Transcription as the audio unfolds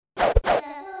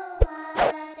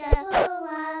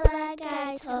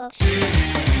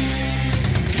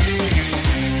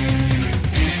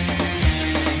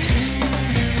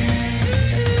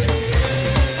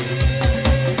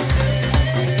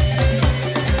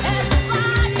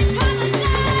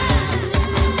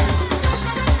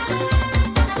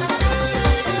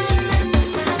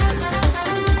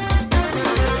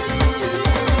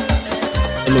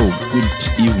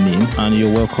and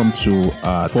you're welcome to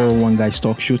 401 Guys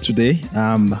Talk Show today.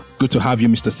 Good to have you,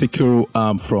 Mr.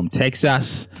 Sikiru from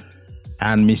Texas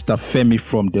and Mr. Femi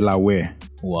from Delaware.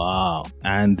 Wow.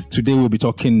 And today we'll be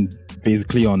talking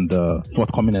basically on the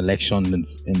forthcoming election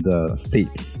in the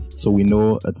States. So we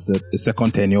know it's the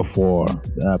second tenure for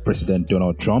President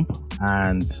Donald Trump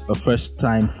and a first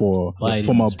time for the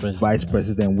former vice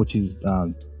president, which is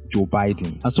Joe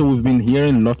Biden. And so we've been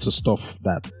hearing lots of stuff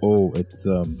that, it's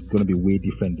going to be way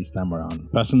different this time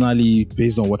around. Personally,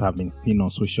 based on what I've been seeing on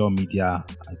social media,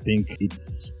 I think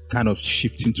it's kind of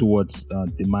shifting towards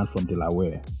demand from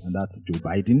Delaware, and that's Joe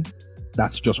Biden.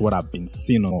 That's just what I've been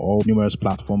seeing on all numerous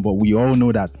platforms, but we all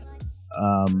know that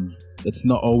it's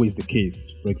not always the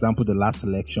case. For example, the last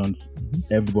elections,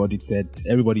 everybody tipped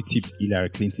Hillary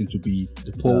Clinton to be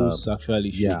the polls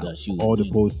actually showed that she would all win.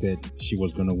 The polls said she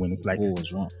was going to win. It's like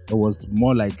was wrong. It was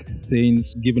more like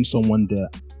giving someone the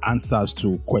answers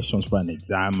to questions for an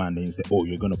exam, and then you say,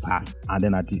 you're going to pass, and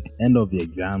then at the end of the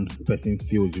exams, the person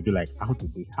feels, you'll be like, how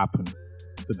did this happen?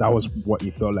 So that was what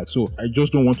it felt like. So I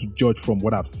just don't want to judge from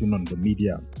what I've seen on the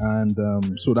media.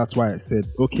 And so that's why I said,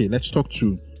 okay, let's talk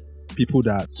to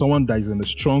someone that is in the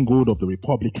stronghold of the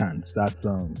Republicans. That's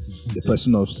the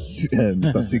person of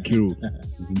Mr. Sikiru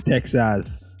is in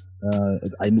Texas.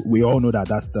 We all know that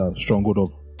that's the stronghold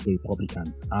of the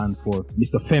Republicans. And for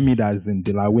Mr. Femi, that is in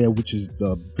Delaware, which is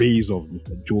the base of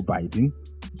Mr. Joe Biden,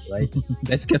 right?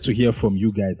 Let's get to hear from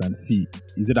you guys and see,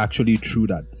 is it actually true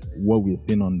that what we're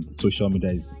seeing on social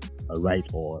media is right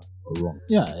or wrong?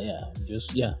 Yeah. Is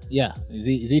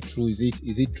it true? Is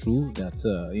it true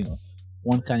that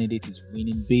one candidate is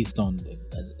winning based on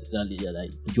exactly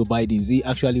like Joe Biden? Is he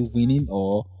actually winning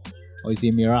or is it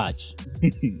a mirage?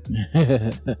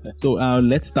 So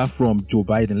let's start from Joe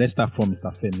Biden. Let's start from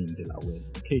Mr. Femi in Delaware.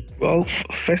 Okay. Well,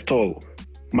 first of all,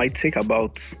 my take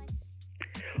about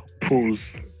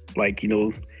polls, like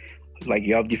you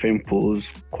have different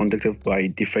polls conducted by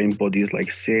different bodies like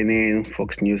CNN,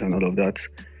 Fox News, and all of that.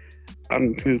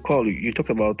 And if you recall, you talked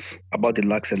about the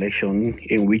last election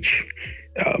in which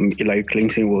Hillary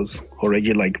Clinton was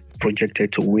already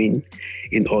projected to win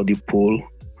in all the poll,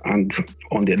 and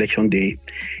on the election day,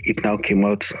 it now came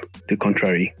out the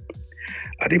contrary.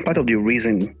 I think part of the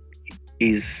reason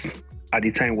is at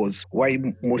the time was why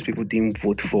most people didn't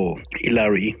vote for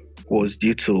Hillary was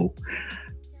due to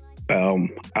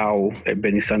how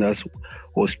Bernie Sanders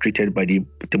was treated by the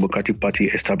Democratic Party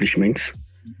establishment.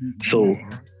 Mm-hmm. So,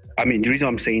 I mean, the reason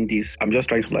I'm saying this, I'm just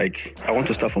trying to I want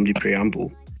to start from the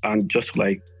preamble and just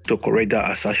to correct that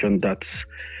assertion that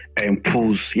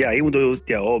polls, even though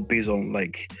they are all based on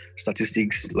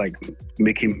statistics,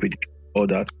 making predictions, all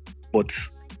that, but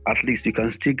at least you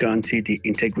can still guarantee the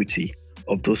integrity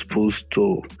of those polls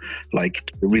to a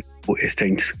reasonable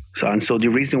extent. So the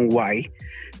reason why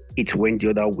it went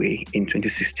the other way in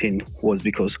 2016 was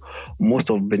because most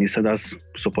of Bernie Sanders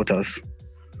supporters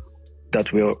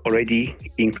that were already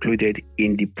included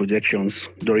in the projections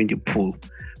during the poll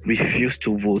refused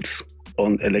to vote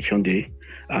on election day,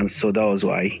 and so that was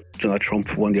why Donald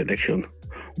Trump won the election.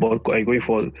 But going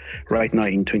forward right now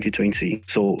in 2020,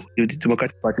 so the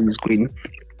Democratic Party is going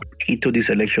into this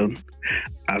election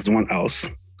as one house,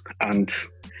 and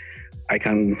I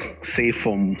can say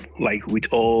from with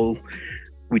all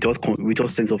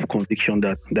sense of conviction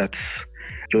that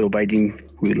Joe Biden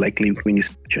will likely win this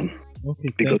election. Okay,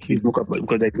 because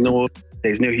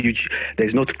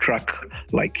there's no track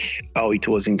like how it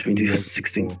was in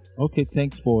 2016. Okay,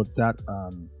 thanks for that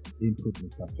input,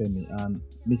 Mr. Femi. And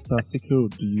Mr. Sikiru,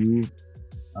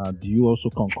 do you also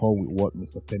concur with what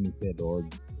Mr. Femi said, or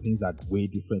things that way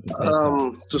different in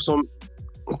Texas?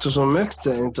 To some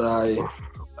extent, I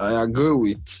agree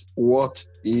with what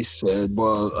he said,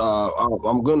 but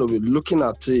I'm going to be looking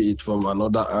at it from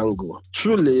another angle.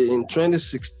 Truly, in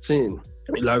 2016,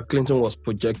 Hillary Clinton was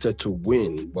projected to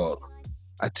win, but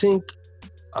I think,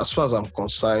 as far as I'm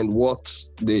concerned, what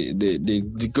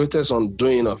the greatest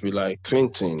undoing of Hillary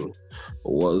Clinton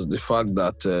was the fact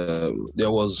that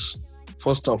there was,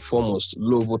 first and foremost,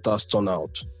 low voters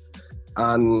turnout.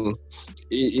 And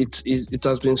it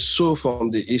has been so from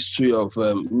the history of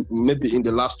maybe in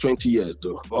the last 20 years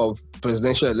though of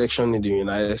presidential election in the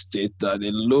United States that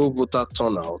the low voter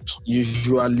turnout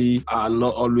usually are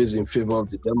not always in favor of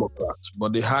the Democrats,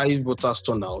 but the high voters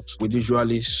turnout would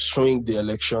usually swing the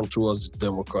election towards the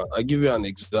Democrat. I'll give you an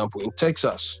example. In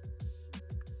Texas,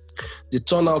 the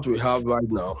turnout we have right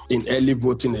now in early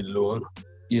voting alone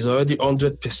is already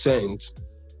 100%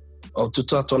 of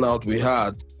total turnout we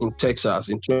had in Texas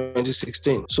in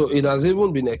 2016. So it has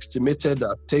even been estimated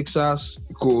that Texas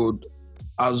could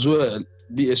as well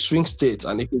be a swing state,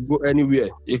 and it could go anywhere.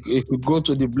 It could go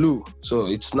to the blue. So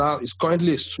it's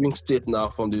currently a swing state now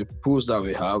from the polls that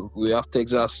we have. We have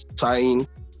Texas tying.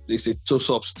 It's a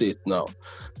toss-up state now.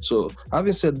 So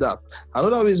having said that,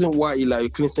 another reason why Hillary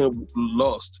Clinton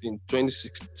lost in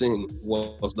 2016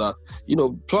 was that,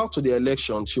 prior to the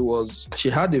election, she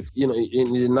had in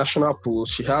the national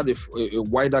polls, she had a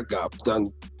wider gap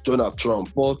than Donald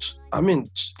Trump. But I mean,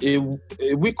 a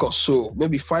week or so,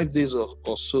 maybe 5 days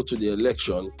or so to the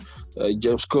election,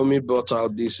 James Comey brought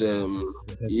out this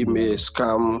email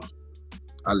scam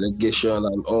allegation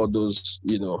and all those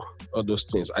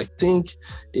things. I think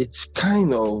it's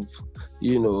kind of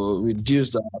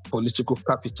reduced our political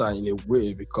capital in a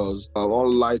way, because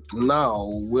unlike now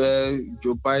where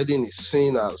Joe Biden is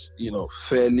seen as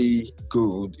fairly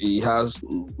good, he has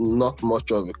not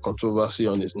much of a controversy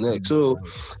on his neck. So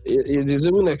it is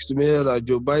even estimated that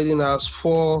Joe Biden has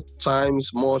 4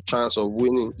 times more chance of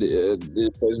winning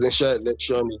the presidential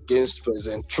election against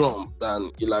President Trump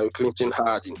than Hillary Clinton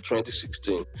had in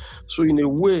 2016. So in a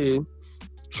way,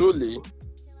 truly,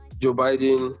 Joe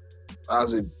Biden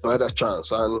has a better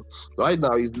chance, and right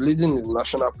now he's leading the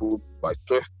national poll by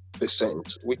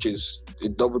 12%, which is a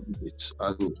double digit.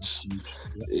 And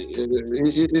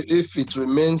if it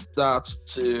remains that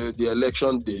till the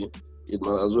election day, it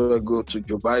might as well go to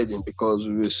Joe Biden, because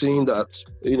we were seeing that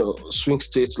swing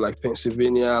states like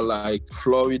Pennsylvania, like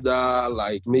Florida,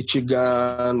 like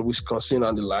Michigan, Wisconsin,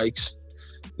 and the likes,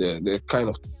 they're kind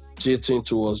of tilting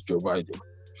towards Joe Biden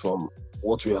from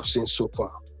what we have seen so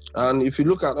far. And if you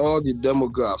look at all the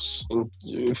demographics,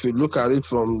 if you look at it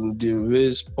from the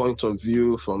race point of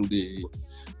view, from the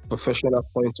professional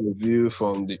point of view,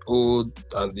 from the old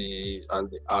and the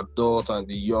adult and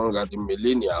the young and the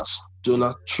millennials,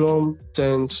 Donald Trump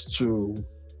tends to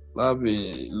have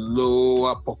a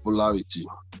lower popularity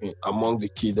among the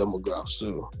key demographics.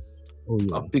 So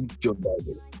I pick Joe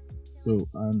Biden. So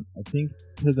I think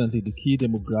presently the key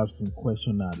demographics in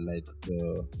question are like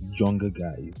the younger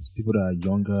guys, people that are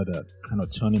younger, that are kind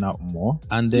of turning out more.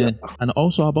 And then and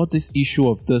also about this issue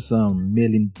of this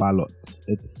mail-in ballot,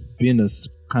 it's been a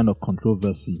kind of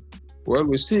controversy. Well,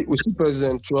 we see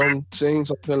President Trump saying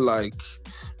something like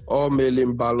all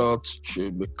mail-in ballots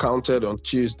should be counted on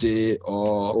Tuesday,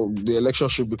 or the election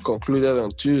should be concluded on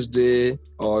Tuesday,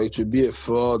 or it would be a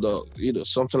fraud, or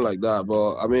something like that.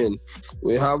 But I mean,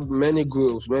 we have many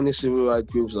civil rights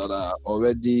groups that are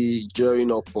already gearing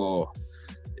up for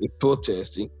a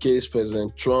protest in case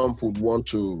President Trump would want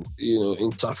to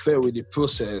interfere with the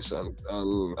process and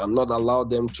not allow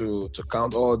them to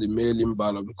count all the mail-in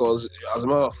ballots, because as a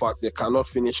matter of fact, they cannot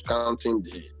finish counting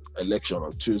the election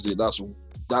on Tuesday. That's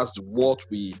what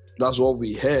we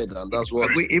heard, and that's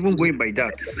what. Even going by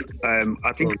that,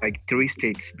 I think like 3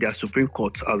 states, their Supreme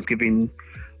Court has given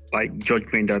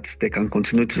judgment that they can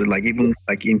continue to even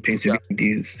in Pennsylvania,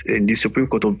 the Supreme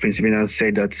Court of Pennsylvania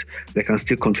said that they can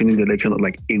still continue the election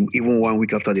even 1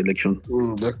 week after the election.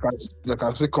 They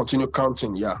can still continue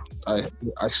counting. Yeah,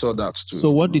 I saw that too. So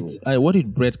what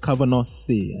did Brett Kavanaugh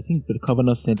say? I think Brett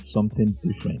Kavanaugh said something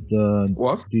different.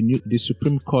 The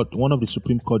Supreme Court, one of the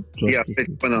Supreme Court justices. Yeah,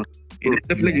 Kavanaugh.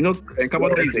 Definitely,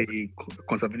 Kavanaugh is a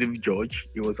conservative judge.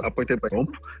 He was appointed by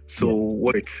Trump. So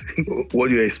what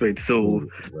do you expect? So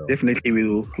definitely we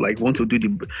will want to do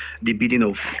the bidding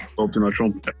of Donald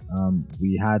Trump.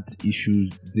 We had issues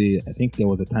there. I think there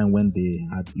was a time when they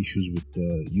had issues with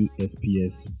the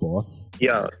USPS boss.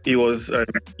 Yeah, he was.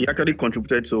 He actually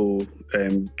contributed to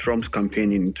Trump's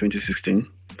campaign in 2016.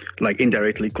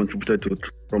 Indirectly contributed to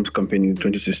Trump's campaign in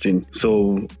 2016.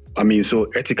 So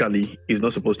ethically, he's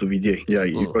not supposed to be there. Yeah,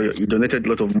 you donated a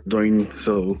lot of money,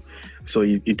 so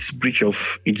it's breach of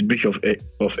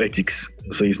ethics.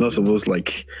 So he's not supposed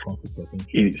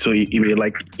he may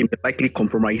likely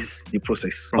compromise the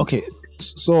process. Okay,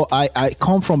 so I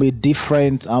come from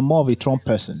I'm more of a Trump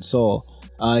person. So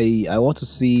I want to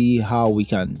see how we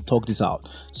can talk this out.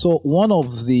 So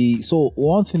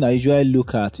one thing I usually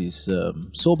look at is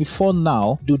so before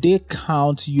now, do they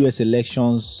count US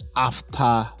elections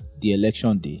after the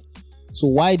election day? So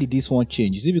why did this one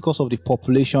change? Is it because of the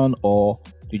population, or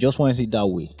you just want it that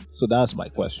way? So that's my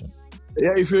question.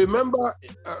 Yeah, if you remember,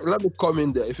 let me come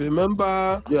in there. If you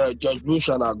remember, George Bush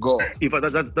and Gore.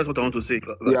 That's what I want to say.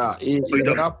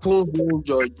 It happened when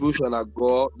George Bush and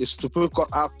Gore, the Supreme Court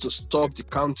had to stop the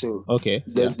counting. Okay.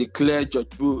 Then declare George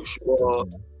Bush.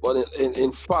 But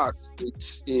in fact,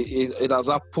 it has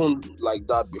happened like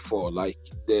that before.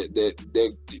 The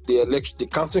election, the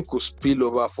counting could spill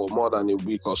over for more than a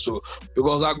week or so,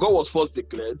 because Gore was first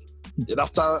declared. Then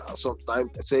after some time,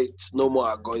 they say it's no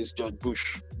more Gore, it's George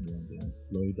Bush.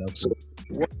 Florida So votes.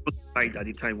 what was right at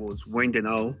the time was when they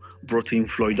now brought in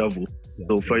Florida vote. Yeah,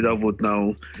 So Florida vote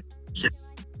now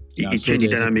Yeah, it so changed the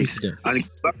there's a dynamics. precedent. And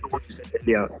back to what you said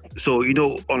earlier. So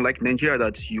unlike Nigeria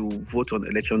that you vote on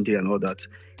election day and all that,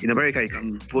 in America you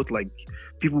can vote like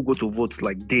people go to vote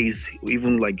like days,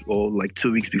 even or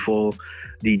 2 weeks before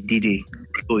the D-Day.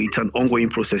 So it's an ongoing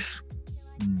process.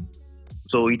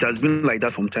 So it has been like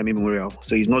that from time immemorial.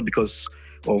 So it's not because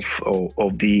of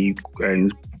the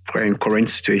current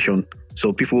situation.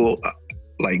 So people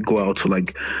go out to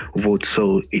vote.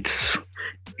 So it's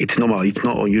normal. It's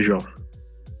not unusual.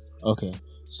 Okay.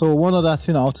 So one other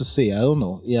thing I want to say, I don't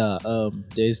know. Yeah,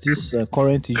 there's this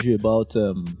current issue about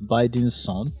Biden's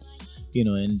son,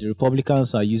 and the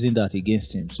Republicans are using that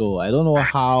against him. So I don't know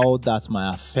how that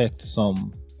might affect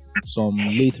some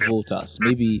late voters.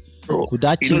 Maybe could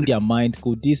that change their mind?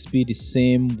 Could this be the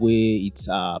same way it's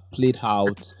played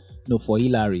out? For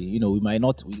Hillary, we might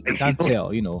not. We can't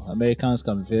tell. Americans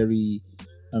can very,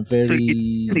 in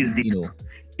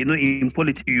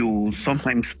politics, you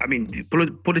sometimes,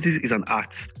 politics is an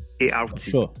art, ART.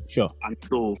 Sure. And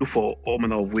so look for all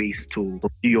manner of ways to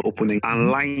do your opponent. And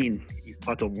lying is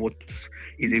part of what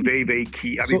is a very, very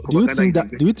key. So do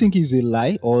you think it's a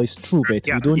lie or it's true, but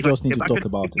we don't just need to talk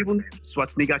about it? Even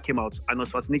Schwarzenegger came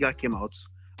out,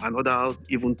 and other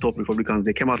even top Republicans,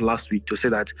 they came out last week to say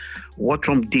that what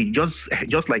Trump did, just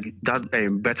like that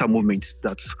better movement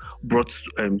that brought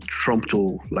Trump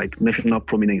to national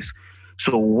prominence.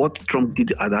 So what Trump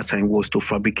did at that time was to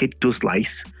fabricate those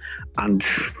lies and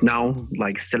now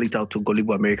sell it out to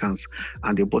gullible Americans,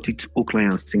 and they bought it hook,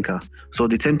 line, and sinker. So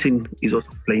the same thing is also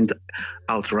playing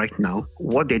out right now.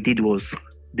 What they did was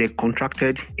they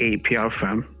contracted a PR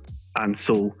firm, and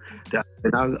so they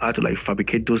now had to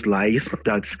fabricate those lies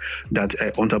that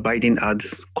Hunter Biden had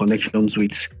connections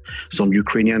with some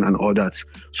Ukrainian and all that.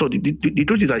 So the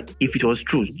truth is that if it was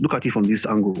true, look at it from this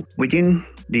angle. Within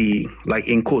the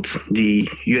in quotes, the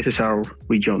USSR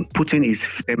region, Putin is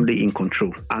firmly in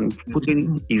control, and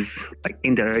Putin is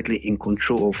indirectly in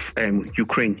control of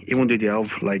Ukraine, even though they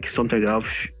have sometimes they have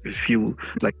a few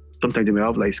sometimes they may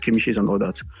have skirmishes and all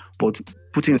that, but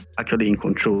Putin is actually in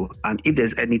control. And if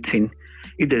there's any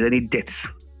debts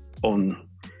on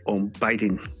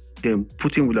Biden, then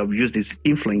Putin will have used his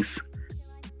influence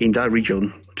in that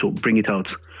region to bring it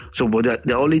out. So, but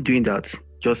they're only doing that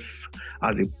just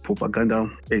as a propaganda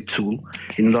tool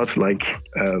in order to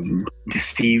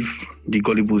deceive the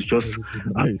gullibles. Just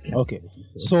okay.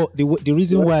 So the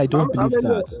reason why I don't believe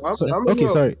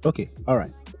that. Okay, all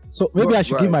right. So maybe I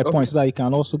should give my point so that you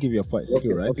can also give your points.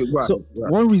 Okay, right?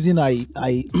 One reason I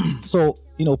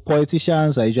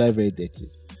politicians are usually very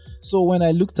dirty. So when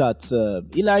I looked at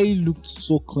Hillary looked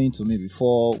so clean to me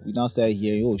before we now started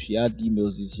hearing, she had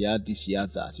emails, she had this, she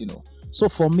had that, So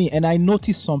for me, and I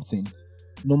noticed something,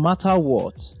 no matter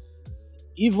what,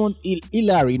 even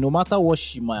Hillary, no matter what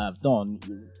she might have done,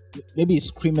 maybe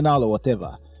it's criminal or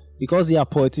whatever, because they are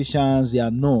politicians, they are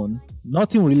known,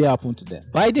 nothing really happened to them.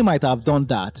 Biden might have done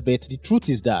that, but the truth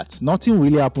is that nothing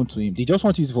really happened to him. They just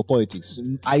want to use it for politics.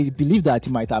 I believe that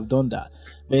he might have done that,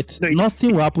 but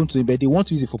nothing will happen to him, but they want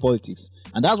to use it for politics.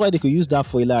 And that's why they could use that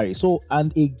for Hillary. So,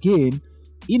 and again,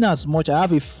 in as much, I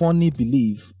have a funny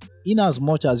belief, in as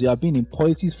much as you have been in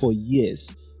politics for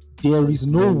years, there is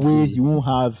no way you won't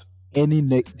have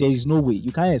there is no way.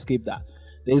 You can't escape that.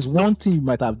 There is one thing you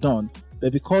might have done,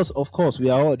 but because, of course, they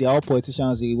are all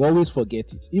politicians, they always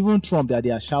forget it. Even Trump, that they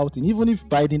are shouting, even if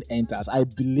Biden enters, I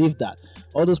believe that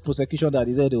all those prosecutions that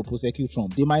they said they will prosecute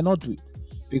Trump, they might not do it.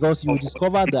 Because you will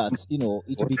discover that, it will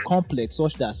be complex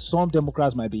such that some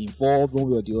Democrats might be involved one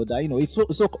way or the other. It's so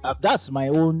that's my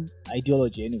own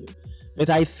ideology anyway. But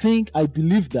I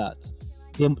believe that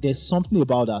there's something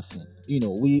about that thing.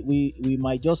 We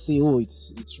might just say,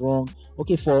 it's wrong.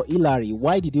 Okay, for Hillary,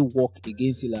 why did he work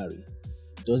against Hillary?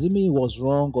 Does it mean it was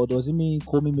wrong, or does it mean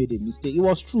Comey made a mistake? It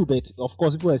was true, but of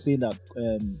course people are saying that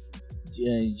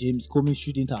James Comey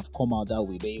shouldn't have come out that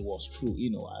way, but it was true,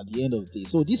 at the end of the day.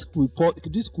 So this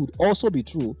could also be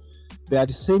true, but at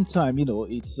the same time,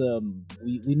 it's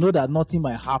we know that nothing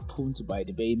might happen to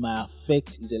Biden, but it might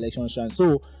affect his election chance.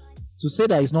 So to say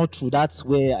that it's not true, that's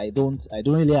where I don't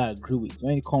really agree with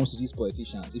when it comes to these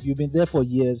politicians. If you've been there for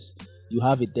years, you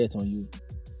have a debt on you.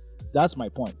 That's my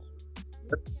point.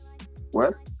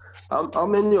 Well, how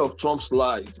many of Trump's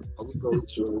lies are we going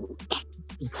to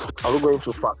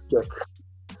fact check?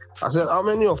 I said, how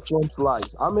many of Trump's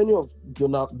lies? How many of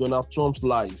Donald Trump's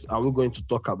lies are we going to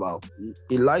talk about?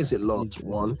 He lies a lot.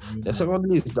 One. The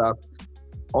secondly is that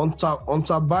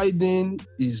Hunter Biden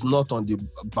is not on the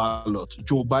ballot.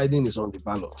 Joe Biden is on the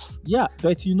ballot. Yeah,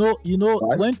 but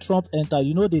Right? when Trump entered,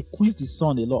 they quizzed his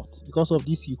son a lot because of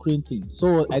this Ukraine thing.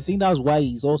 So I think that's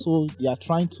why they are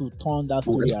trying to turn that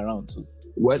story around too.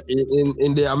 Well,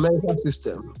 in the American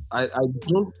system, I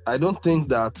don't think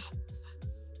that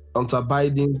Hunter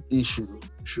Biden's issue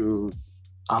should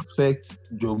affect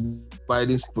Joe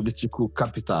Biden's political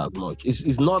capital as much.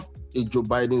 It's not a Joe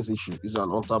Biden's issue. It's an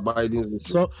Hunter Biden's issue.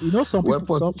 So some people,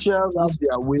 politicians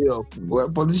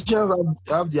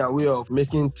have their way of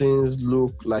making things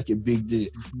look like a big deal.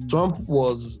 Trump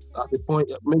was at the point,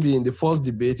 maybe in the first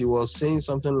debate, he was saying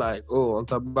something like, "Oh,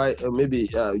 Joe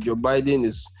Biden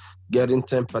is getting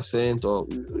 10%," or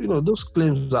those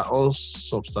claims are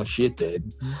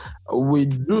unsubstantiated. We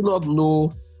do not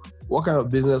know what kind of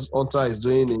business Hunter is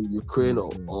doing in Ukraine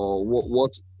or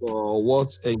what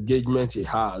engagement he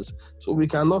has. So we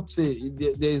cannot say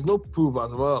there is no proof,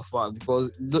 as a matter of fact,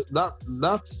 because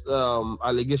that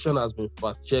allegation has been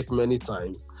fact-checked many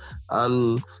times,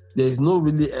 and there is no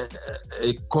really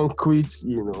a concrete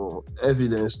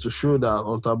evidence to show that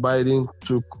Hunter Biden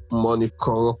took money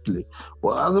corruptly.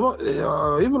 But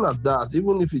even at that,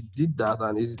 even if he did that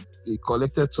and he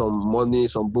collected some money,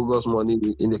 some bogus money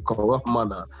in a corrupt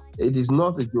manner, it is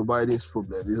not a Joe Biden's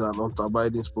problem. It's an Hunter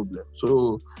Biden's problem.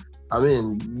 So,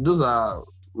 those are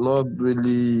not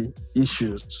really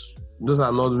issues. Those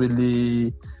are not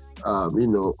really,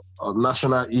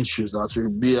 national issues that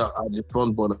should be at the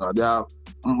front burner. There are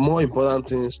more important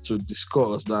things to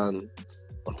discuss than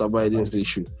Hunter Biden's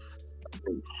issue.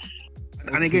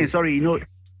 And again, sorry,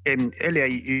 earlier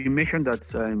you mentioned that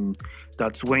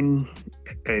when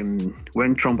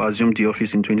Trump assumed the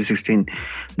office in 2016,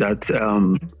 that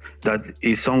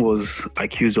his son was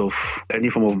accused of any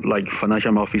form of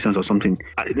financial malfeasance or something.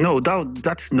 No, that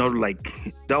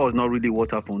was not really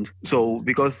what happened. So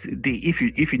because if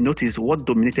you notice, what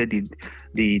dominated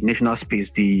the national space,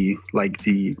 the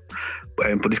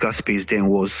political space then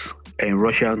was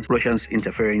Russia's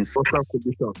interference. Yeah.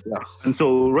 And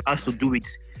so it has to do with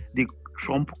the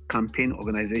Trump campaign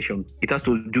organization. It has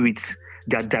to do with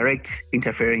their direct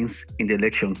interference in the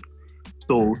election.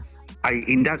 So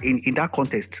in that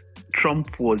context,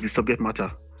 Trump was the subject matter,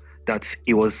 that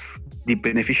he was the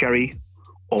beneficiary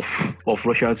of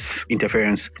Russia's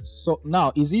interference. So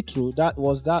now, is it true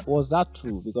was that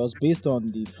true? Because based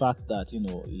on the fact that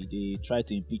they tried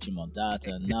to impeach him on that,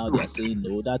 and now they are saying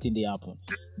no, that thing didn't happen.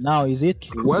 Now, is it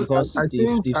true? Well, because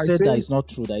they've said that it's not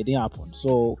true, that it didn't happen.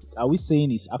 So are we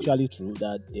saying it's actually true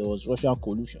that there was Russian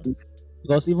collusion?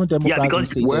 Because even Democrats don't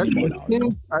say it anymore now.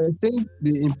 I think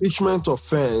the impeachment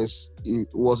offense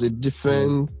was a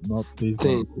different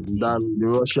thing than the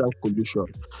Russian collusion.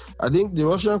 I think the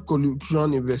Russian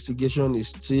collusion investigation is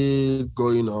still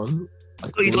going on.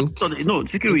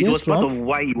 Secretly, it was part of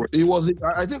why he was.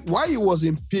 I think why he was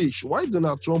impeached, why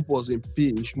Donald Trump was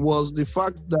impeached, was the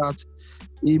fact that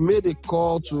he made a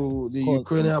call to the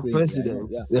Ukrainian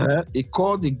president. Yeah. He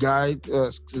called the guy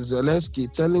Zelensky,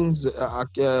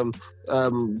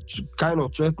 kind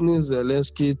of threatening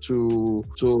Zelensky to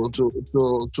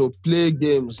play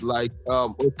games like a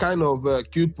kind of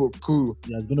quid pro quo.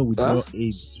 He was going to withdraw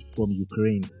aid from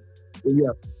Ukraine.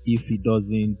 Yeah. If he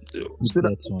doesn't put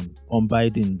that on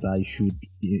Biden, that he should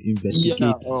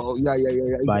investigate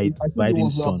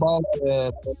Biden's son. About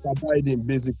Biden,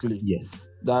 basically. Yes.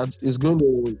 That is going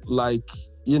to,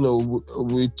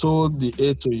 we told the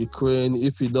aid to Ukraine,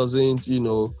 if he doesn't,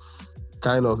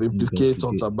 kind of implicate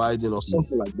Hunter Biden or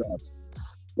something like that.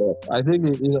 But I think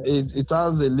it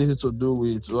has a little to do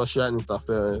with Russian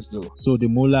interference, though. So the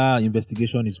Mueller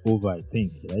investigation is over, I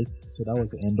think, right? So that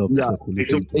was the end of the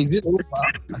collusion. Is it over?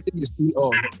 I think it's still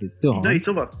on. It's still on. No, it's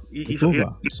over. It's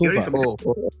over. It's over. Oh,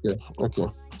 okay.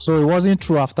 So it wasn't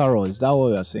true after all. Is that what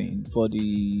you're saying for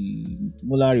the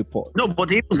Mueller report? No,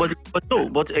 but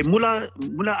Mueller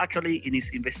actually, in his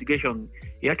investigation,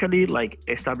 he actually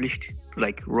established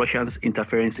Russia's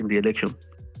interference in the election.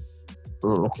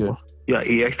 Okay. Yeah,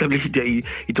 he established.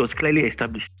 It was clearly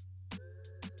established.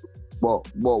 But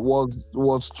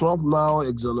was Trump now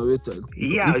exonerated?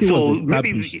 Yeah. If it so was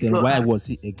established, then why was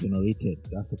he exonerated?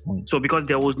 That's the point. So because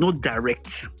there was no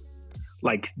direct.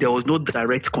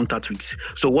 Contact with.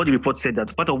 So what the report said,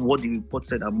 that part of what the report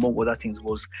said, among other things,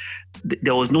 was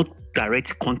there was no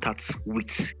direct contact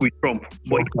with Trump.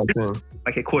 But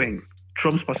Michael Cohen,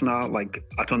 Trump's personal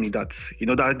attorney, that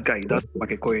guy, that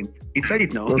Michael Cohen, he said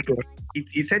it now. Okay.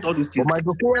 He said all these things. But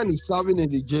Michael Cohen is serving in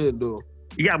the jail, though.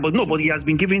 Yeah, but no, but he has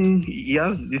been given. He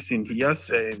has this thing. He has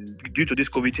due to this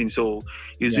COVID thing, so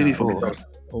he's doing it for himself.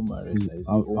 Omar is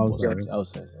outside or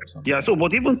something. Yeah, so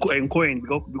but even Cohen,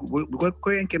 because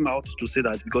Cohen came out to say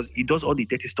that because he does all the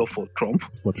dirty stuff for Trump.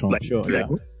 Like, Sure, yeah.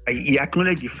 He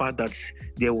acknowledged the fact that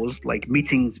there was like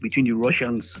meetings between the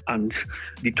Russians and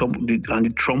the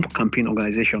Trump campaign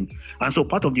organization, and so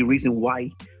part of the reason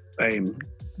why the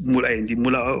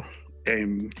Mueller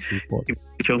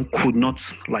investigation could not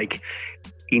like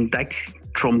indict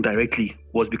Trump directly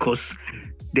was because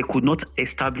they could not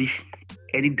establish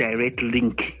any direct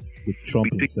link with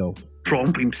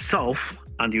Trump himself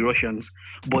and the Russians,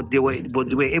 but they were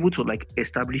able to like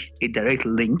establish a direct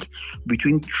link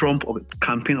between Trump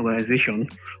campaign organization,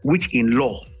 which in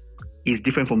law is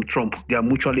different from Trump. They are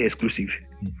mutually exclusive.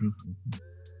 Mm-hmm.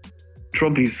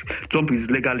 Trump is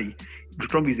legally.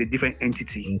 Trump is a different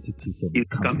entity from his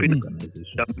campaign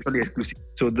organization. That's mutually exclusive.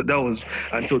 So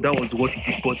that was what it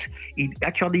is. But it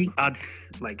actually had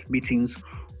like meetings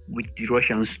with the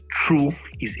Russians through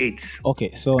his aides.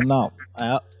 Okay, so now,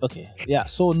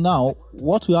 So now,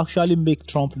 what will actually make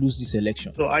Trump lose this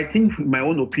election? So I think, my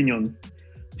own opinion.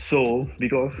 So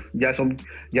because there are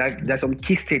some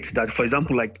key states that, for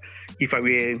example, like if I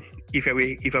were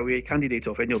a candidate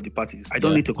of any of the parties, I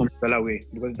don't need to come to Delaware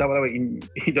because Delaware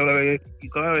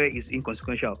is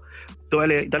inconsequential.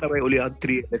 Delaware only had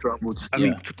 3 electoral votes. I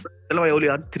mean, Delaware only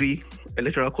had 3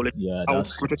 electoral college. Yeah, I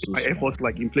was concentrating my efforts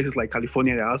like in places like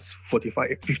California that has 50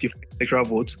 electoral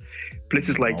votes,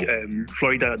 places like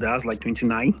Florida that has like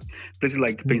 29, places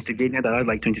like Pennsylvania that has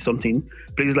like 20 something,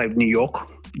 places like New York.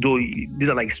 Though these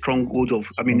are like strongholds of,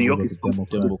 New York is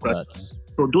Democrats.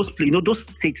 So those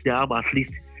states that have at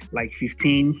least like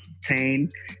 15,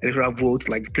 10 electoral votes,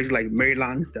 like places like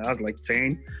Maryland that has like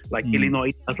 10, like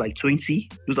Illinois has like 20.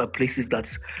 Those are places that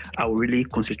I will really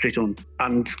concentrate on.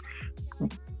 And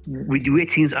with the way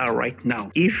things are right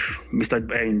now, if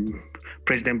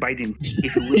President Biden,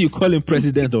 you call him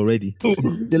president already.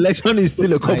 The election is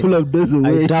still a couple of days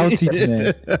away. I doubt it,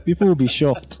 man. People will be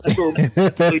shocked. So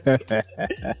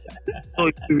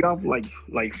you have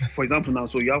like for example now,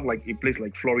 so you have like a place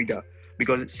like Florida,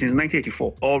 because since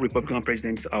 1984, all Republican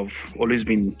presidents have always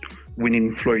been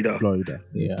winning Florida.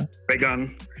 Yeah.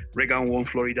 Reagan won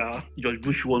Florida. George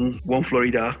Bush won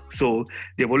Florida. So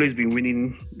they've always been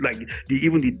winning. Like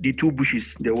the 2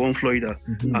 Bushes, they won Florida.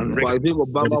 Mm-hmm. And I think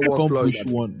Obama won Florida. Bush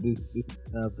won. This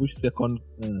Bush second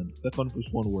Bush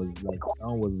one was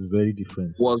very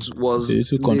different. Was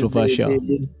too controversial.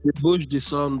 The Bush the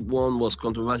son one was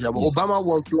controversial, but Obama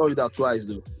won Florida twice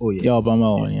though. Oh yes. Yeah,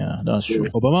 Obama won. Yeah, that's true.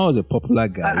 Obama was a popular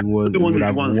guy. He would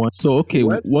have won. So okay,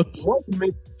 what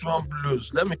made Trump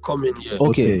lose? Let me come in here.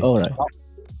 Okay. All right.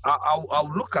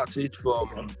 I'll look at it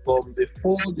from the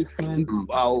 4 different.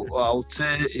 I'll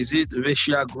say, is it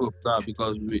racial group now,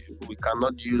 because we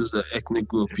cannot use the ethnic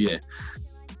group here.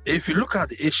 If you look at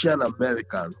the Asian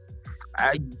American,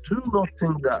 I do not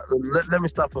think that. Let me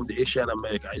start from the Asian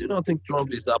American. I do not think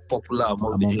Trump is that popular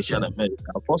among the Asian American.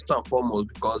 First and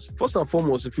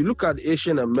foremost, if you look at the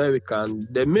Asian American,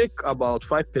 they make about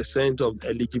 5% of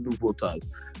eligible voters,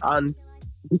 and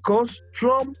because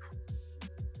Trump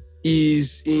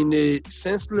is in a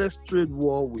senseless trade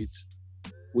war with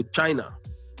China,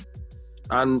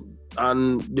 and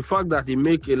the fact that he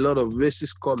make a lot of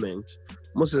racist comments,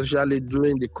 most especially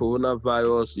during the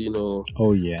coronavirus,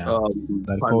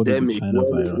 pandemic,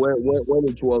 when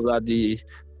it was at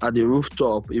the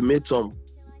rooftop, he made some,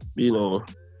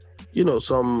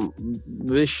 some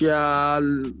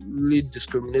racially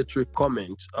discriminatory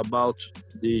comments about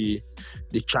the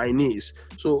Chinese.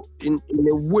 So in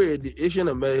a way, the Asian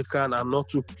American are not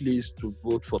too pleased to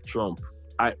vote for Trump,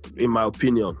 in my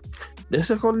opinion. Then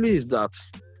secondly is that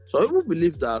some people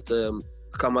believe that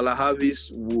Kamala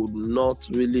Harris would not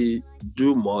really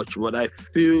do much, but I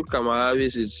feel Kamala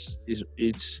Harris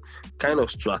is kind of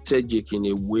strategic in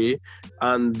a way,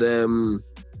 and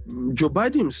Joe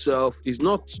Biden himself is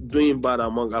not doing bad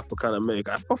among African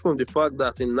Americans, apart from the fact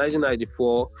that in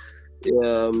 1994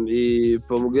 he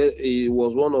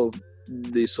was one of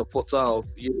the supporters of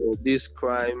this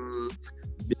crime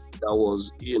that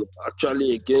was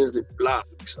actually against the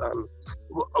blacks.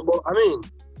 But I mean,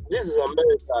 this is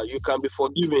America. You can be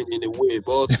forgiven in a way,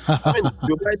 but I mean,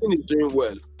 Joe Biden is doing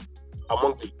well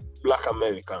among the Black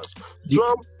Americans.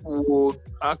 Trump would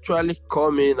actually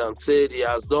come in and say he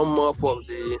has done more for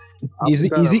the. Is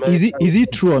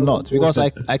it true or not? Because I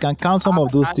can count some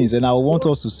of those things, and I want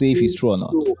us to say if it's true or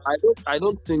not. I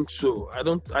don't think so. I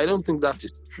don't think that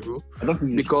is true.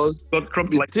 Because Trump,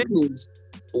 the thing is,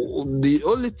 the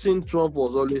only thing Trump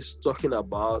was always talking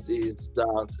about is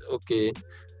that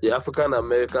the African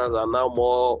Americans are now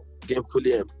more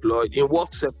gainfully employed. In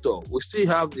what sector? We still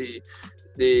have the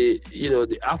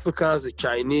Africans, the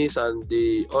Chinese, and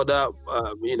the other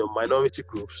minority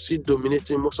groups still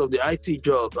dominating most of the IT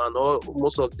jobs and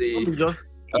most of the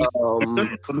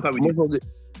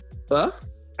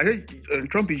I think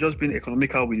Trump is just being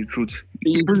economical with the truth.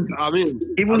 Even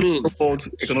so-called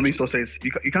economic success,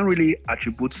 you can't really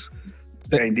attribute.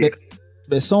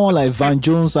 But someone like Van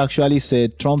Jones actually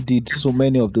said Trump did so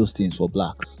many of those things for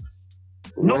blacks.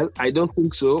 Well, I don't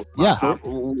think so. Yeah.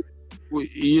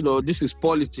 This is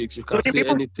politics. You can't say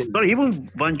anything. Sorry, even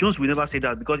Van Jones will never say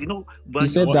that because he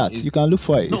said that. You can look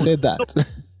for it. He said that.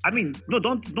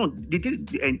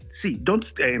 Don't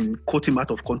quote him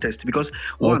out of context because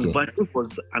Van Jones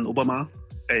was an Obama.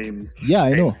 Yeah,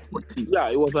 I know.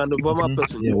 It was an Obama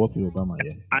person. Yeah, worked with Obama.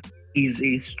 Yes, and he's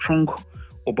a strong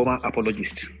Obama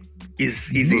apologist.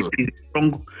 He's a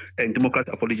strong Democrat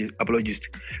apologist.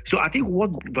 So I think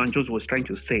what Van Jones was trying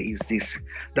to say is this: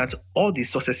 that all the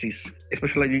successes,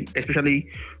 especially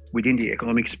within the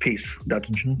economic space, that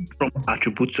Trump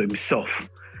attributes to himself,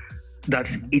 that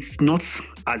it's not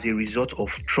as a result of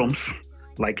Trump's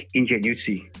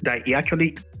ingenuity, that he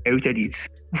actually inherited it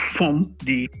from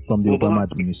the Obama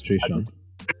administration.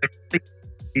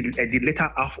 The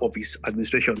later half of his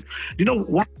administration.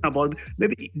 One thing about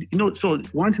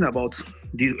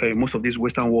most of this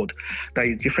Western world that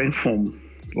is different from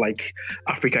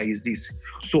Africa is this.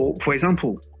 So, for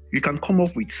example, you can come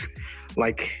up with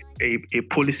a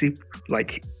policy,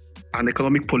 an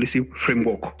economic policy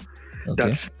framework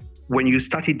that when you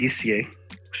started this year,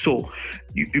 so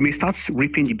you may start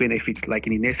reaping the benefit in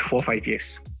the next 4 or 5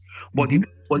 years. But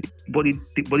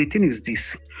the thing is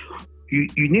this: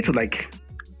 you need to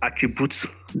attribute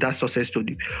that success to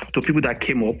people that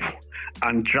came up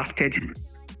and drafted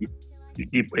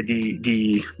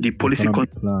the policy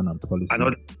plan and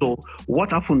policies. So what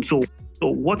happened? So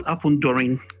what happened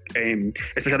during,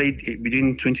 especially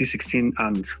between 2016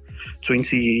 and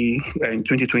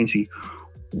 2020,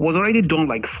 was already done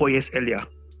 4 years earlier.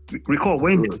 Recall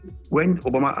when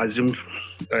Obama assumed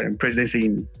presidency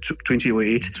in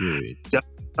 2008.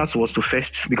 That was to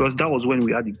first, because that was when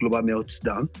we had the global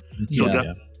meltdown. So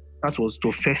that was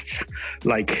to first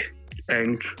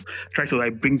and try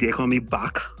to bring the economy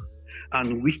back,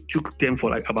 and we took them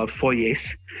for about 4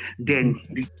 years. Then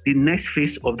the next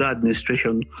phase of that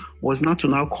administration was not to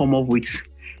now come up with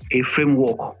a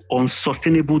framework on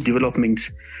sustainable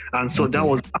development, and so that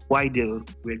was why they were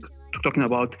talking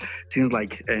about things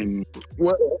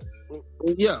Well,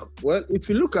 if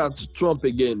you look at Trump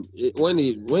again, when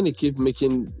he keep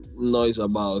making noise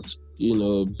about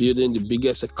building the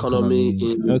biggest economy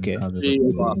in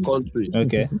our country,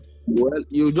 well,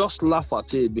 you just laugh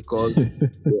at it because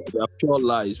they are pure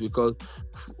lies. Because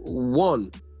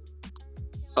one,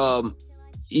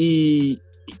 he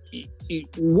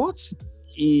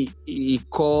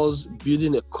calls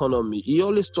building economy, he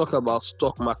always talk about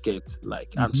stock market,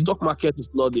 and stock market is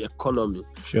not the economy.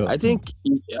 Sure. I think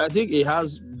he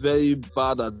has very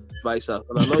bad advisors.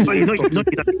 And not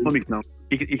economic now.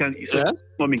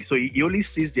 Economic. So he only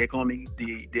sees the economy,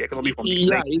 the economy from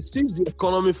he sees the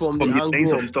economy from the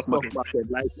angle of the stock market.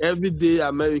 Everyday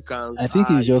Americans. I think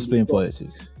he's just playing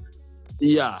politics.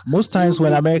 Yeah. Most times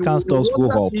when American stocks go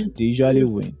up, they usually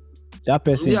win. That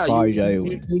person power usually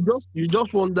wins. You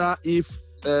just wonder if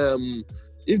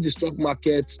the stock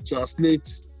market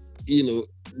translates,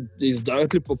 is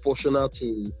directly proportional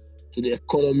to the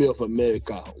economy of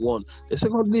America. One. The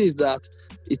second thing is that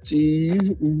it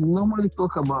normally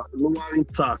talk about lowering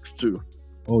tax too.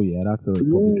 Oh yeah, that's a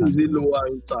Who is he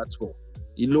lowering tax for?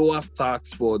 He lowers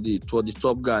tax for the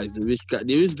top guys, the rich guys.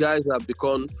 The rich guys have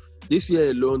become, this year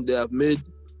alone, they have made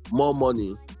more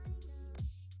money.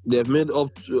 They've made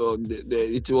up to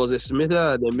it was estimated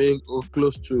that they made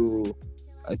close to,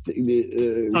 I think,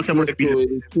 close to $1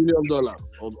 trillion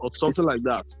or something like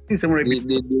that. 700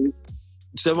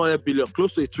 billion,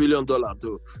 close to $1 trillion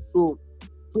though. So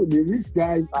the rich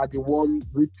guys are the one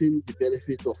reaping the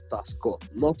benefit of tax cut,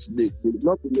 not the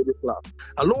middle class.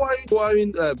 And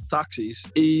lowering taxes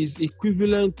is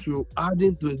equivalent to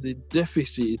adding to the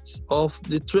deficit of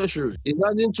the treasury. It's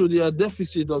adding to their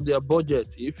deficit of their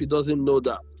budget. If he doesn't know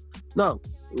that. Now,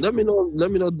 let me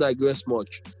not digress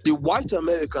much. The white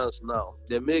Americans now,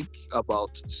 they make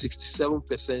about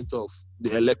 67% of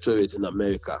the electorate in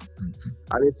America.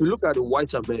 And if you look at the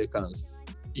white Americans,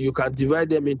 you can divide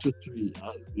them into three.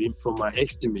 From my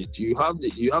estimate, you have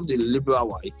the liberal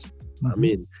white. I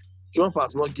mean, Trump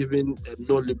has not given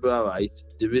no liberal right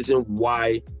the reason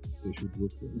why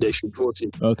they should vote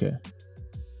him. Okay.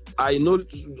 I know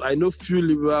few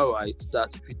liberal rights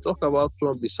that if you talk about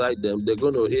Trump beside them, they're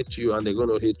going to hate you and they're going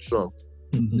to hate Trump.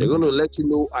 Mhm. They're going to let you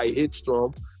know, I hate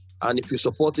Trump, and if you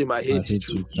support him, I hate you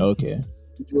too. Okay.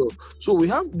 So we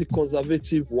have the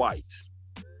conservative whites.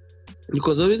 The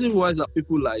conservative whites are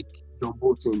people like John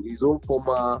Bolton, his own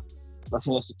former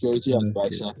national security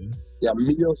advisor. There are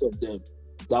millions of them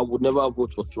that would never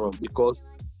vote for Trump because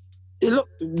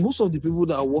most of the people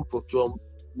that work for Trump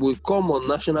will come on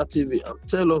national TV and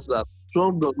tell us that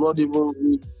Trump does not even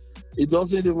read, he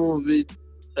doesn't even read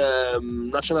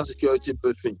national security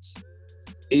briefings.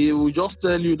 He will just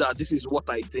tell you that this is what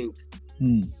I think.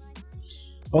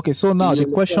 Okay, so now the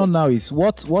question now is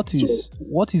what is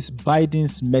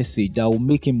Biden's message that will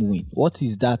make him win? What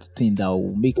is that thing that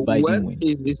will make Biden win?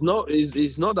 It's not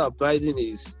that Biden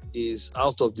is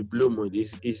out of the blue moon.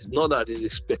 It's not that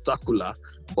it's spectacular,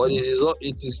 but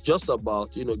it is just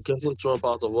about getting Trump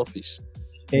out of office.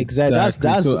 Exactly.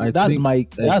 That's my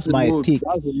take. That's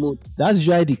the mood. That's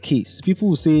usually the case. People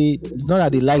will say it's not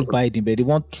that they like Biden, but they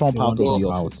want Trump out of the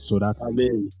office. So that's.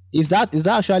 Is that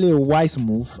actually a wise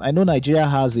move? I know Nigeria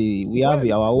has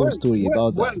our own story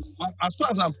about that. As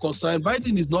far as I'm concerned,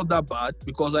 Biden is not that bad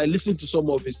because I listened to some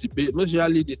of his debate,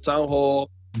 especially the town hall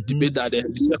debate,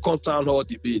 the second town hall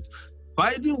debate.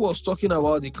 Biden was talking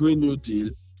about the Green New Deal.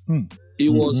 He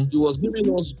was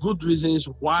giving us good reasons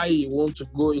why he wants to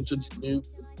go into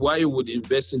why he would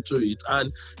invest into it,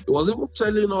 and he was even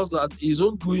telling us that his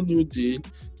own Green New Deal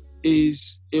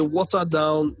is a watered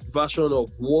down version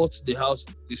of what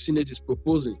the Senate is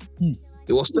proposing.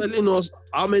 He was telling us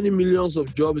how many millions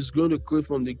of jobs is going to create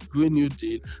from the Green New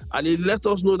Deal, and he let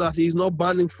us know that he's not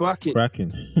banning fracking.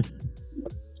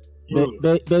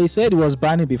 But he said he was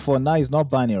banning before. Now he's not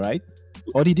banning, right?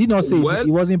 Or he did not say he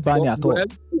wasn't banning at all.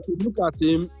 If you look at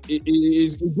him,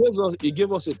 he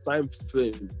gave us a time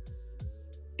frame.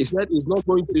 He said he's not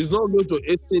going to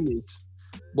hasten it,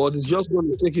 but he's just going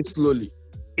to take it slowly.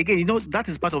 Again, that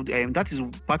is part of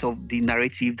the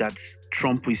narrative that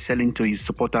Trump is selling to his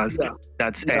supporters.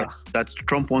 That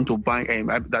Trump want to buy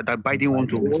that Biden want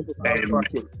to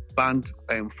ban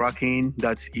fracking.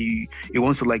 That he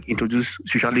wants to introduce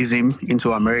socialism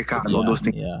into America and all those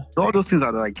things. So all those things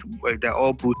are they're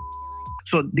all bullshit.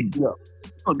 So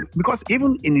because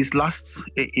even in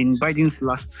Biden's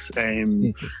last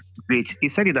debate, he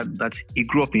said that he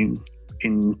grew up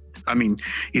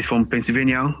he's from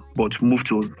Pennsylvania but moved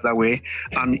to Delaware,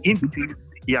 and in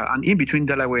between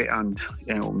Delaware and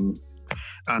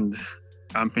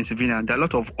Pennsylvania, there are a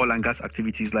lot of oil and gas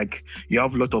activities. Like you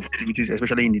have a lot of activities,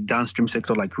 especially in the downstream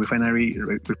sector, like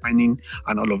refining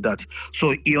and all of that.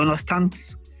 So he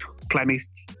understands climate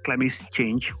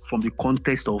change from the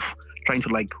context of trying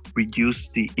to reduce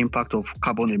the impact of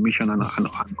carbon emission and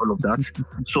all of that.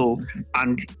 So,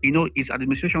 and his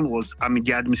administration was,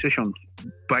 the administration,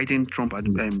 Biden, Trump,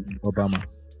 Obama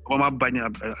Biden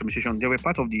administration, they were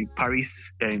part of the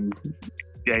Paris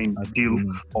deal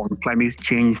on climate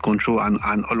change control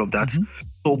and all of that.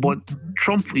 So, but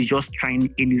Trump is just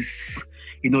trying in his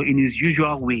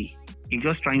usual way. He's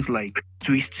just trying to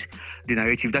twist the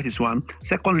narrative. That is one.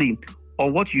 Secondly,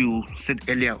 on what you said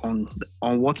earlier on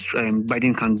what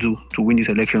Biden can do to win this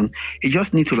election, he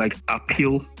just needs to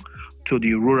appeal to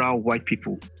the rural white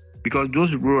people, because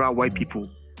those rural white people,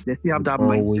 they still have that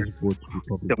mindset.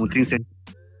 17 cents.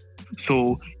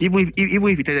 So even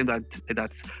if you tell them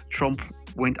that Trump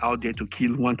went out there to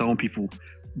kill 1,000 people,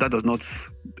 that does not.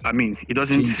 It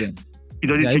doesn't. It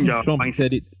doesn't change our Trump mindset.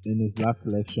 said it in his last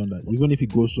election that even if he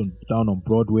goes down on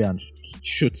Broadway and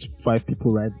shoots 5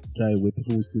 people right away,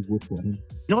 people will still vote for him.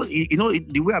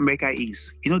 The way America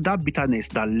is, that bitterness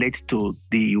that led to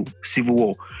the Civil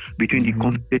War between the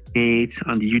Confederate States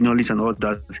and the Unionists and all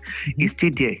that is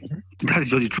still there. That is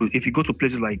just the truth. If you go to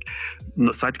places like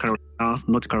South Carolina,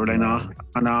 North Carolina,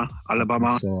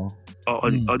 Alabama, all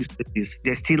these places,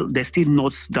 they're still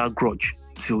not that grudge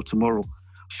till tomorrow.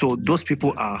 So those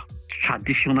people are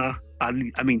traditional.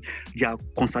 They are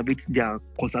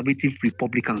conservative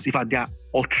Republicans. In fact, they are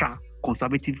ultra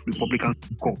conservative Republicans.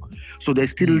 So they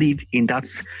still live in that.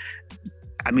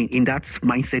 In that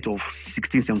mindset of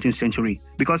 16th, 17th century.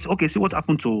 Because see what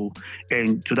happened to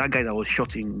that guy that was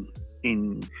shot in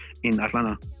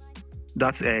Atlanta.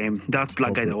 That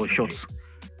black guy that was shot.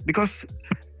 Because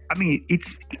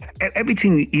it's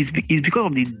everything is because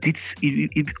of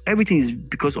everything is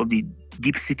because of the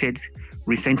deep-seated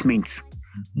resentments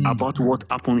about what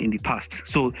happened in the past.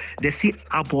 So they still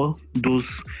harbor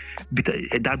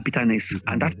that bitterness,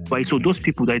 and that's why. So those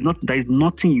people, there is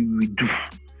nothing you will do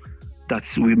that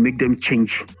will make them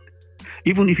change.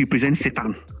 Even if you present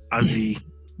Satan as the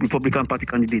Republican Party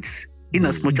candidate, in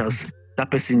as much as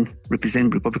that person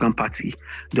represents Republican Party,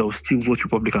 they will still vote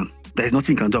Republican. There is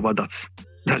nothing you can do about that.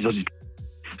 That's just it.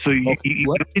 So you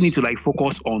need to like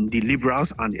focus on the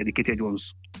liberals and the educated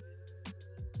ones.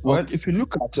 Well, if you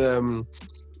look at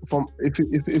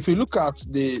if you look at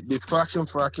the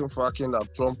fracking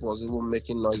that Trump was even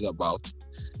making noise about,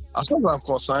 as far as I'm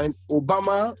concerned,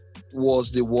 Obama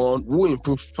was the one who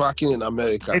improved fracking in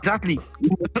America. Exactly.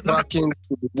 Fracking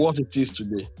to what it is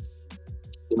today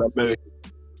in America.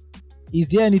 Is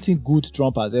there anything good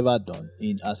Trump has ever done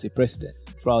as a president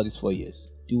throughout these 4 years?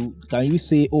 Can you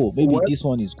say, oh, maybe this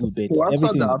one is good, but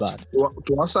everything is bad?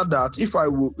 To answer that, if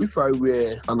I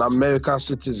were an American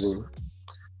citizen,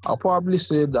 I'll probably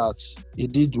say that he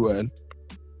did well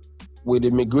with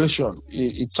immigration.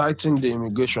 He tightened the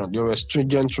immigration. There were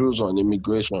stringent rules on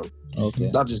immigration.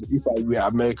 Okay. That is if I were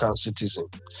an American citizen.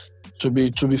 To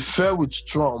be fair with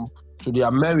Trump, to the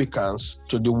Americans,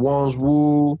 to the ones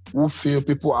who feel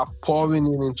people are pouring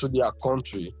into their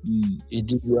country, he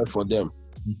did well for them.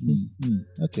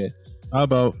 Okay. How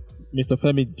about Mr.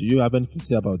 Femi? Do you have anything to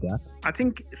say about that? I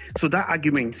think so. That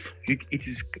argument, it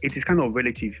is kind of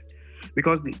relative,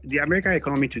 because the American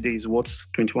economy today is worth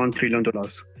 $21 trillion,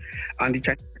 and the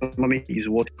Chinese economy is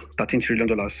worth $13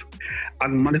 trillion,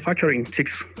 and manufacturing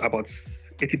takes about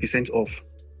 80% of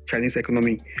Chinese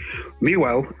economy.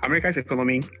 Meanwhile, America's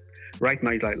economy right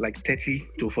now is like 30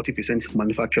 to 40%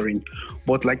 manufacturing,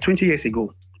 but like 20 years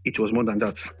ago, it was more than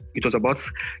that. It was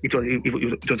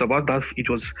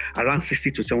around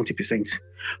 60 to 70%.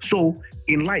 So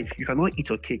in life, you cannot eat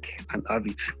your cake and have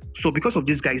it. So because of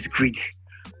this guy's greed,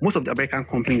 most of the American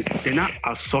companies, they now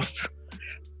outsourced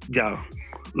their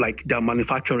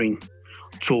manufacturing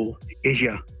to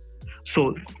Asia.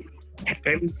 So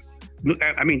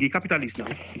I mean, the capitalists now,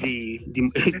 the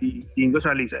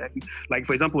industrialists, like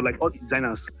for example, like all the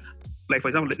designers, like for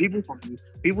example, even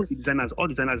the designers, all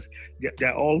designers,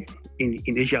 they're all in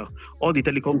Asia. All the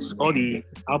telecoms, all the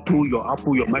Apple, your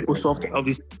Microsoft, all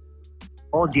this,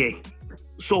 all there.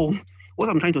 So what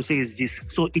I'm trying to say is this: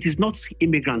 so it is not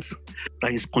immigrants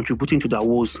that is contributing to the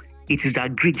wars. It is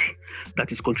that greed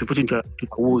that is contributing to the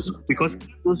wars, because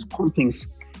if those companies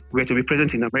were to be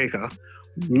present in America,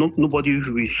 nobody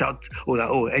will shout,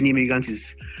 any immigrant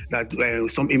is that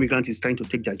some immigrant is trying to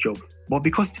take their job. But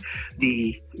because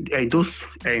those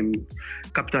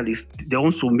capitalists, they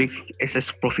also make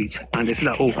excess profit, and they say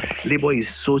that labor is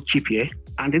so cheap here,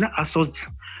 and then outsource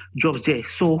jobs there.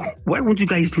 So why won't you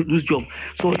guys lose jobs?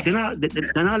 So they're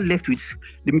now left with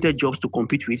limited jobs to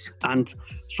compete with, and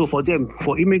so for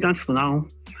immigrants to now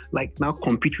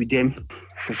compete with them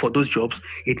for those jobs,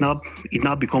 it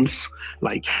now becomes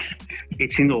like a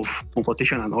thing of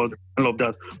confrontation and all of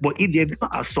that. But if they've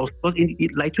not outsourced,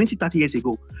 like 20-30 years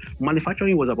ago,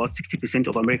 manufacturing was about 60%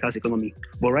 of America's economy,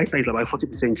 but right now it's about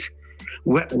 40%.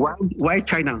 Why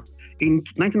China? In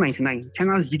 1999,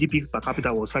 China's GDP per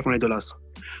capita was $500.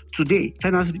 Today,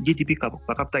 China's GDP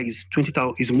per capita is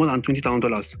more than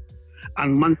 $20,000,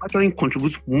 and manufacturing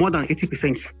contributes more than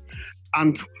 80%.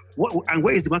 And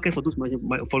where is the market for those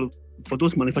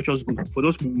manufacturers goods? For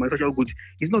those manufactured goods,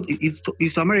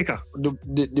 it's America.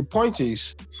 The point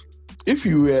is, if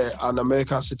you were an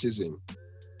American citizen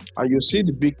and you see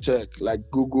the big tech like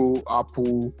Google,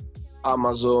 Apple,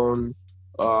 Amazon,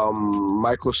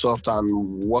 Microsoft, and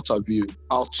what have you,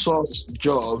 outsource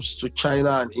jobs to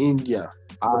China and India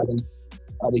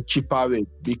at a cheaper rate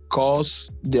because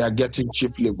they are getting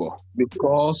cheap labor,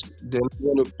 because they're not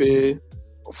going to pay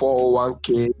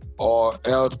 401k or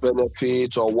health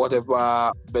benefit or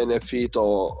whatever benefit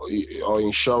or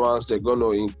insurance they're going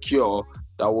to incur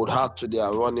that would add to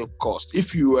their running cost.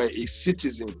 If you were a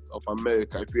citizen of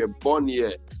America, if you were born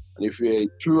here, and if you're a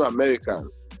true American,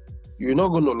 you're not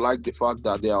going to like the fact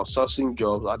that they are outsourcing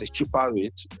jobs at a cheaper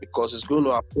rate, because it's going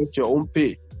to affect your own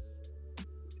pay.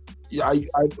 Let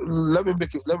me be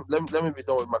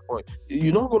done with my point.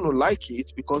 You're not going to like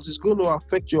it because it's going to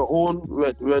affect your own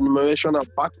remuneration and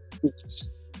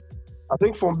packages. I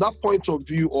think from that point of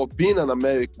view of being an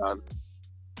American,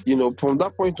 from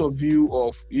that point of view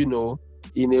of, in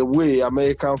a way,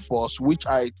 American force, which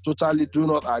I totally do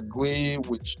not agree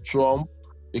with Trump,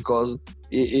 because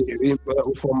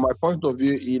from my point of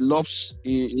view,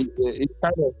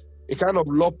 it kind of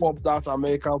lop up that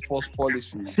American force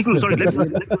policy. Sorry, let me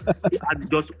add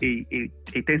just a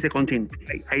 10-second thing.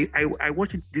 I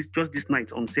watched it this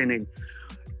night on CNN.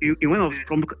 In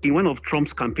one of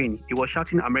Trump's campaign, he was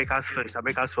shouting "America's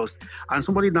first," and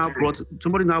somebody now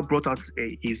brought out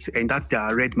and that's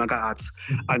their red MAGA hats,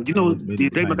 and the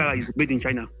red MAGA is made in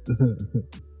China.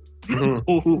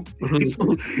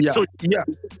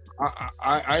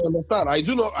 I understand. I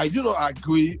do not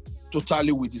agree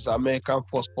totally with this American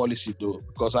force policy though,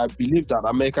 because I believe that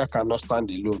America cannot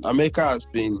stand alone. America has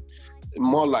been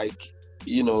more like,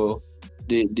 the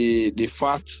the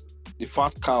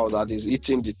fat cow that is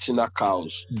eating the thinner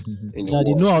cows. In the Now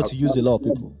they world. know how to use a lot of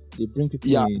people. They bring people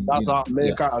in. That's how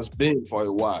America has been for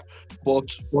a while.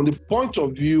 But from the point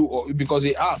of view, because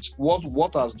he asked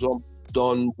what has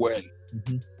done well.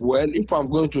 Well, if I'm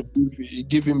going to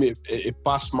give him a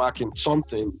pass mark in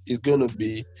something, it's going to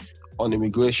be on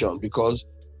immigration, because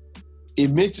it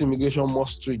makes immigration more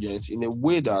stringent in a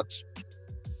way that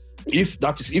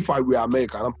if I were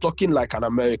American, I'm talking like an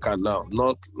American now,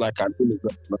 not like an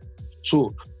immigrant.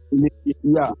 So, in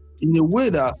a way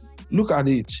that, look at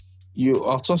it, you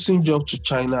are tossing jobs to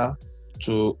China,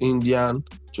 to Indian,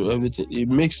 to everything. It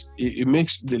makes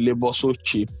the labor so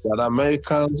cheap that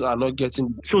Americans are not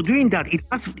getting. So doing that, it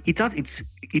has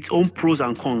its own pros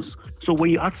and cons. So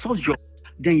when you outsource job,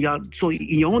 then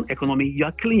in your own economy, you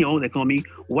are killing your own economy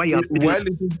while you are.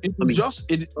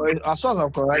 As far as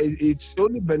I'm concerned, it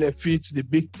only benefits the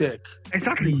big tech.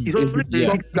 Exactly. It's only the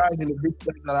top guys in the big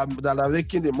tech that are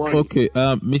making the money. Okay,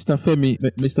 Mr. Femi,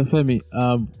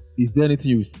 is there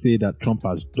anything you say that Trump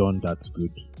has done that's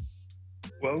good?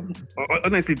 Well,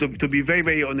 honestly, to be very,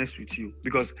 very honest with you,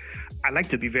 because I like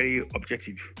to be very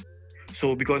objective.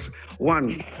 So, because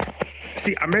one,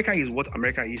 see, America is what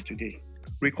America is today.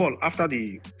 Recall, after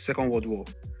the Second World War,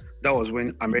 that was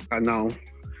when America now,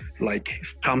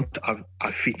 stamped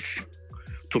her feet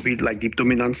to be the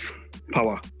dominant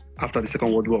power after the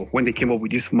Second World War, when they came up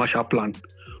with this Marshall Plan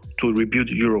to rebuild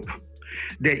Europe.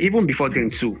 Then, even before then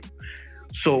too.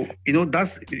 So,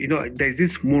 there's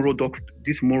this moral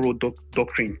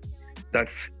doctrine that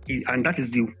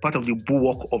is the part of the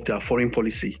bulwark of their foreign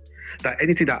policy. That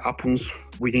anything that happens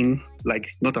within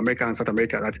North America and South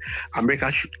America, that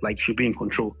America should be in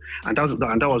control, and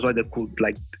that was why they could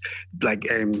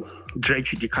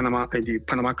dredge the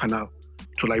Panama Canal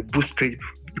to boost trade,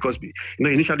 because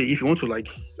initially if you want to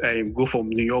go from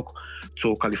New York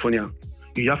to California,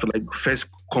 you have to first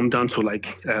come down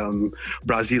to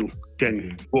Brazil,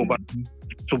 then go back.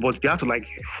 So, but they have to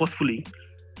forcefully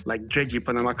dredge the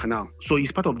Panama Canal. So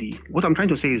it's part of what I'm trying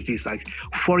to say is this: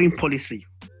 foreign policy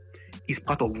is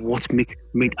part of what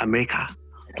made America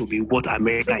to be what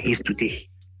America is today.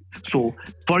 So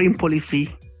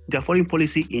their foreign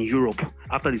policy in Europe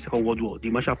after the Second World War, the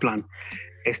Marshall Plan,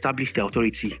 established the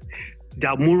authority.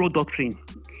 Their moral doctrine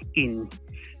in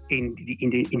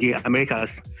the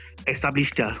Americas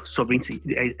established their sovereignty,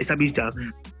 established their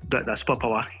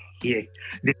superpower here.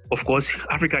 Then, of course,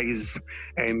 Africa is,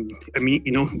 you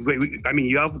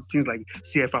have things like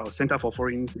CFR, Center for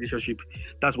Foreign Relationship.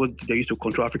 That's what they used to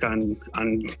control Africa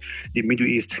and the Middle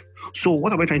East. So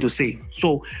what am I trying to say?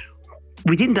 So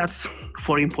within that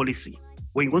foreign policy,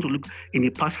 when you want to look in the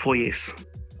past 4 years,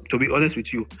 to be honest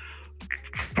with you,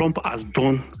 Trump has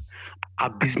done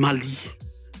abysmally.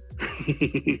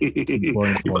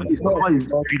 Foreign policy.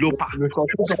 Because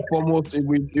first and foremost,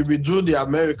 if we drew the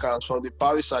Americans from the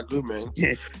Paris Agreement,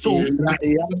 so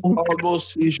he had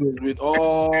almost issues with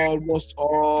almost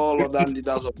all other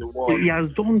leaders of the world. He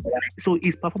has done so.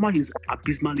 His performance is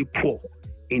abysmally poor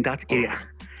in that area.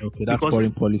 Okay, that's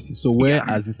foreign policy. So where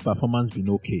has his performance been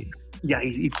okay? Yeah,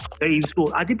 it's very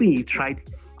so. I think he tried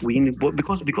win, but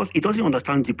because he doesn't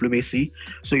understand diplomacy,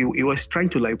 so he was trying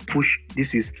to push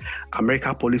this is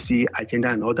America policy agenda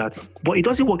and all that, but it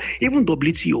doesn't work. Even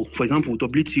WTO, for example,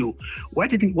 why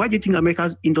do you think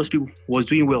America's industry was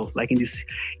doing well in the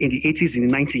 80s, in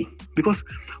the 90s? Because,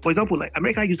 for example,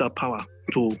 America used our power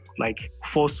to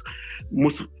force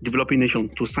most developing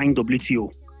nations to sign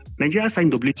WTO. Nigeria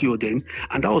signed WTO then,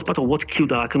 and that was part of what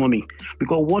killed our economy.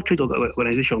 Because World Trade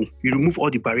Organization, you remove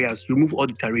all the barriers, you remove all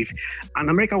the tariff, and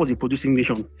America was a producing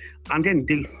nation. And then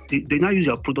they now use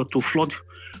your product to flood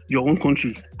your own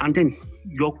country, and then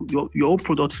your own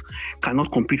products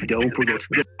cannot compete with their own products.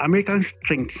 The American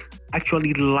strength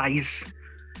actually lies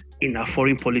in our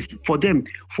foreign policy. For them,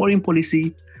 foreign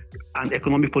policy and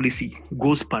economic policy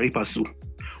goes pari passu.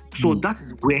 So that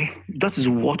is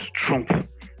what Trump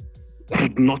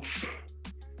could not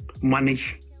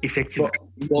manage effectively.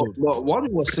 But what he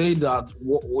was saying that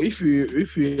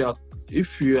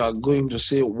if you are going to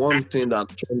say one thing that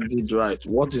Trump did right,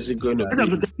 what is it going to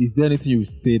be? Is there anything you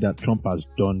say that Trump has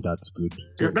done that's good?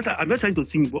 I'm not trying to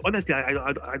sing, but honestly,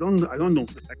 I don't know.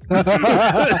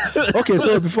 Okay,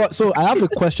 so I have a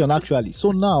question actually.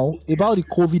 So now about the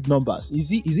COVID numbers,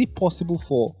 is it possible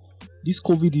for this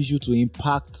COVID issue to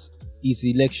impact his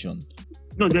election?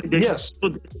 No, yes. So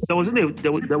there was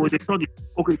a study.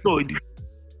 Okay, so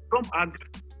Trump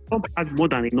had more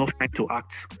than enough time to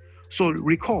act. So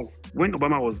recall when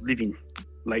Obama was leaving,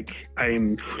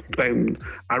 around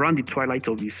the twilight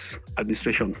of his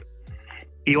administration,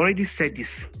 he already said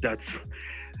this, that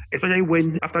especially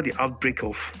when after the outbreak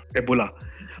of Ebola.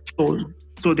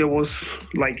 So there was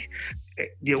like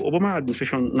the Obama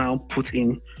administration now put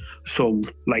in some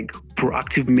like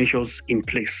proactive measures in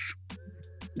place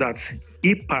that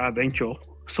if peradventure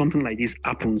something like this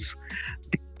happens,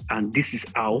 and this is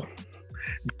how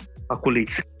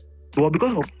calculate. Well,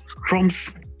 because of Trump's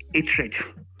hatred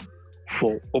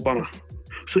for Obama,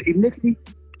 so immediately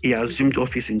he assumed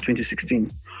office in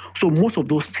 2016. So most of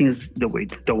those things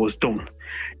that was done,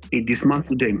 he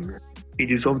dismantled them, he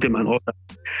dissolved them, and all that.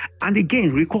 And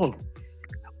again, recall,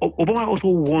 Obama also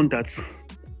warned that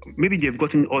maybe they've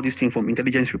gotten all these things from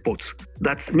intelligence reports,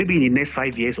 that maybe in the next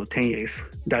 5 years or 10 years,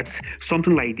 that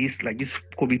something like this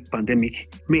COVID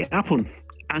pandemic may happen.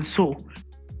 And so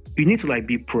you need to like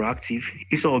be proactive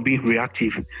instead of being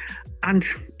reactive. And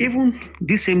even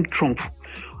this same Trump,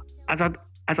 as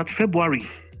at February,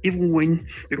 even when,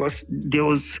 because there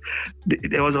was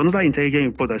another intelligence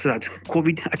report that said that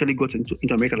COVID actually got into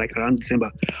America like around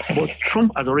December, but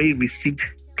Trump has already received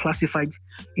classified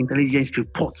intelligence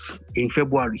reports in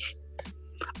February,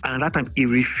 and at that time he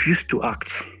refused to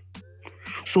act.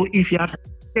 So if he had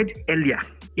acted earlier,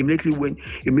 immediately when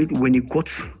he got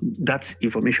that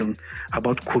information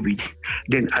about COVID,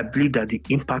 then I believe that the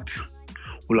impact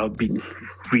will have been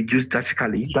reduced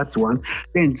drastically. That's one.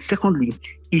 Then secondly,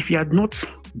 if he had not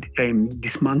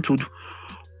dismantled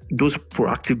those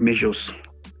proactive measures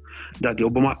that the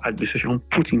Obama administration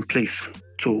put in place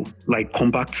to like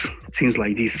combat things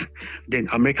like this, then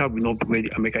America will not be where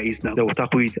America is now. They will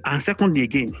tackle it. And secondly,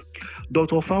 again,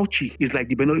 Dr. Fauci is like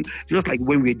the Bernoulli, just like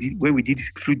when we did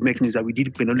fluid mechanism, we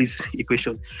did Bernoulli's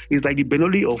equation. It's like the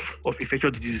Bernoulli of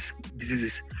infectious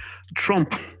diseases.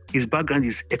 Trump, his background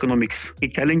is economics.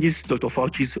 It challenges Dr.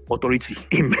 Fauci's authority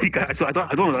in medical. So I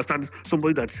don't understand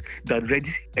somebody that read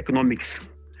economics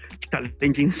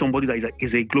challenging somebody that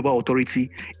is a global authority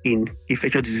in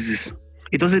infectious diseases.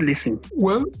 It doesn't listen.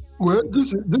 Well,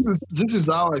 this is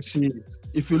how I see it.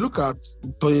 If you look at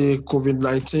the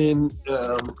COVID-19,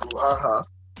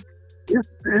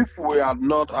 if we had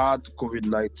not had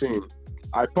COVID-19,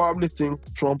 I probably think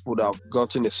Trump would have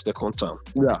gotten a second term.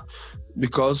 Yeah,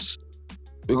 because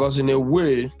in a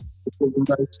way,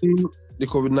 the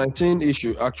COVID-19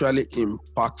 issue actually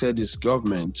impacted his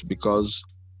government, because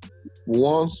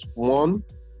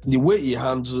the way he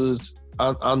handled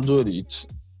it,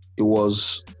 it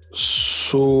was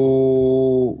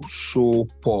so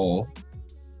poor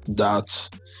that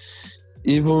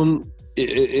even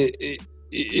a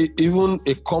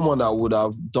commoner would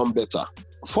have done better.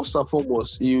 First and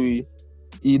foremost, he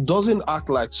doesn't act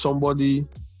like somebody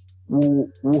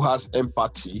who has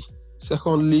empathy.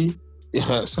 Secondly, he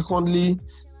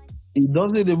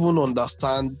doesn't even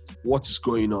understand what is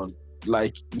going on.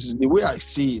 Like, this is the way I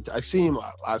see it. I see him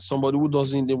as somebody who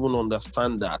doesn't even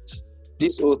understand that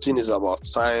this whole thing is about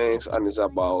science, and it's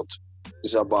about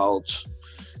it's about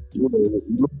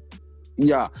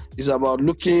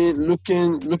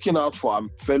looking out for our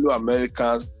fellow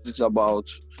Americans. It's about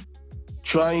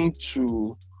trying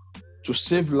to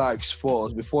save lives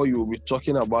first before you will be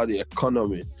talking about the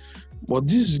economy. But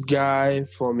this guy,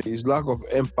 from his lack of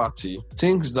empathy,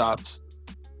 thinks that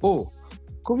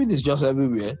COVID is just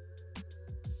everywhere.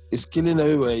 It's killing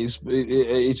everywhere.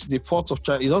 It's the fault of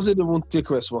China. He doesn't even take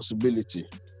responsibility.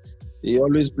 He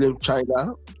always blames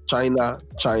China.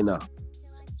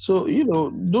 So,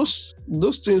 those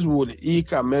things would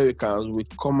eke Americans with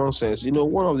common sense.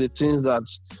 One of the things that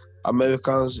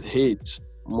Americans hate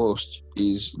most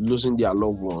is losing their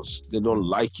loved ones. They don't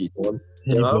like it.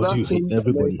 Everybody hates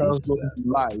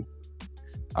that.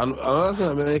 And another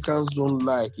thing Americans don't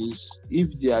like is if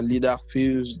their leader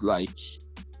feels like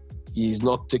he's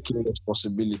not taking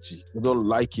responsibility. They don't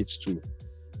like it too.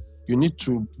 You need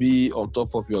to be on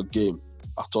top of your game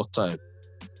at all time.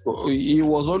 He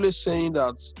was always saying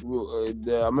that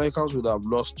the Americans would have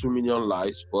lost 2 million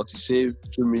lives, but he saved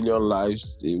 2 million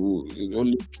lives.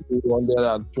 Only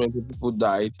 220 people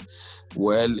died.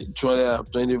 Well,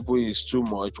 220 people is too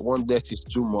much. One death is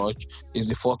too much. It's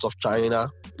the fault of China.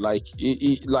 Like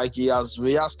he has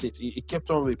rehearsed it. He kept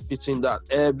on repeating that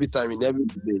every time in every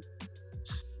debate.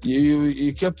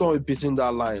 You kept on repeating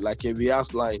that line, like a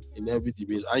rehearsed line in every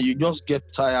debate, and you just get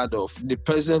tired of the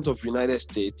president of the United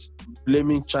States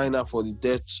blaming China for the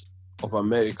death of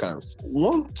Americans.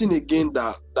 One thing again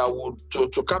that would,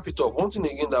 to cap it off, one thing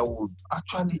again that would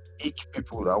actually ache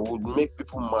people, that would make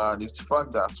people mad, is the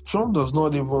fact that Trump does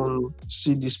not even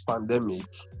see this pandemic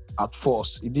at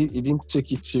first. He didn't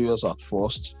take it serious at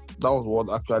first. That was what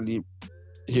actually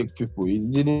hate people. He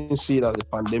didn't see it as a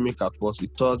pandemic at first. He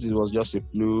thought it was just a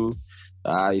flu.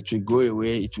 It will go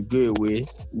away.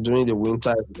 During the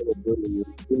winter, it's going to go away.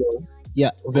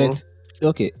 Yeah, but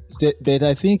okay, but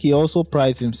I think he also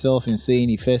prides himself in saying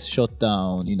he first shut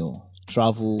down,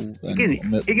 travel,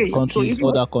 and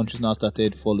other countries now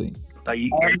started following.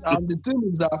 And the thing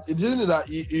is that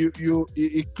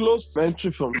he closed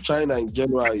entry from China in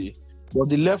January, but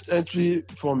the left entry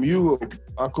from Europe,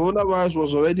 and coronavirus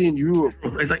was already in Europe.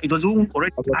 It was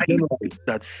already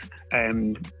that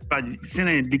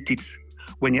CNN dictates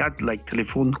when he had like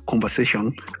telephone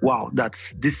conversation. Wow, that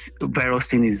this virus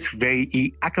thing is very.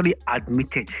 He actually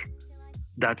admitted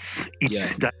that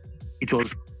it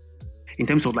was in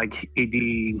terms of like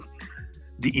the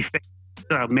effect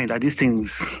that meant that these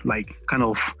things like kind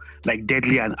of like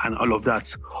deadly and all of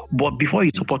that. But before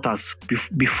his supporters,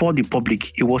 before the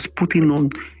public, he was putting on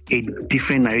a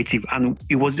different narrative, and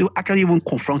it was actually even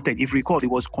confronted. If you recall, he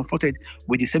was confronted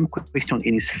with the same question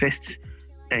in his first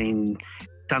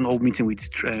town hall meeting with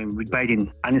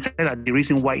Biden, and he said that the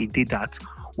reason why he did that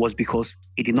was because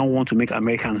he did not want to make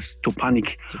Americans to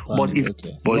panic. What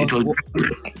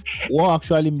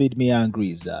actually made me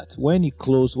angry is that when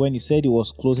he said he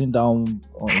was closing down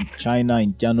on China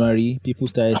in January, people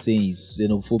started saying he's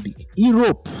xenophobic.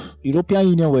 European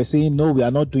Union were saying no, we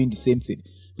are not doing the same thing,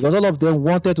 because all of them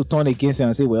wanted to turn against him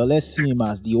and say, well, let's see him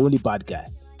as the only bad guy.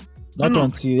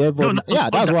 Until everybody.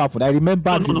 That's what happened. I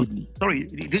remember vividly. Sorry,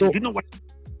 do you know what?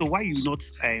 So why you not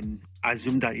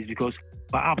assume that is because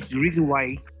perhaps the reason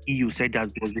why EU said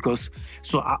that was because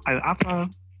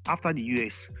after the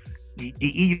US, the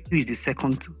EU is the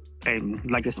second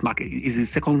largest market. Is the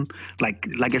second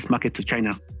largest market to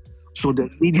China. So they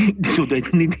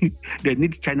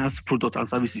need China's products and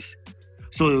services.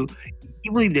 So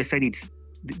even if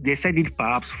they said it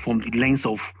perhaps from the lens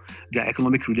of their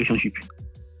economic relationship,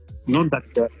 not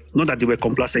that they were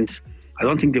complacent. I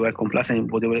don't think they were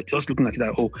complacent, but they were just looking at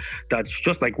it that's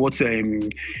just like what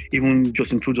even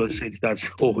Justin Trudeau said, that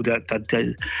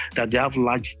they have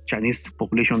large Chinese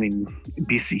population in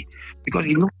BC, because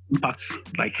it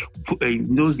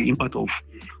knows the impact of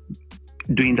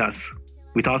doing that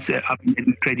without having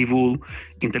any credible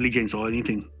intelligence or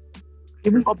anything.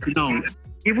 Even up to now,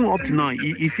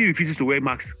 if he refuses to wear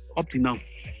masks, up to now.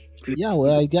 Yeah,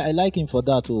 well, I like him for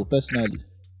that too, personally.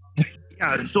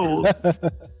 Yeah, so.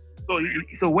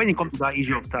 So when it comes to that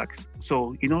issue of tax,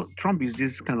 so Trump is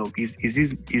this kind of is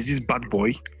this bad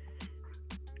boy.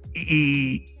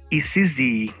 He sees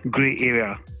the gray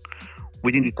area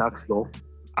within the tax law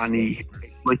and he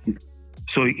exploits it.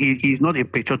 So he is not a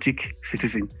patriotic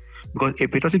citizen, because a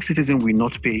patriotic citizen will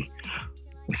not pay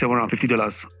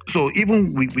 $750. So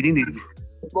even within the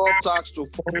more tax to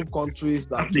foreign countries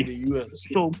than to the US.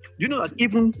 So you know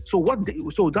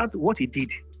that what he did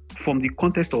from the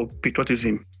context of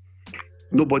patriotism.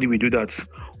 Nobody will do that,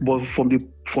 but from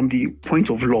the point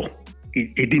of law,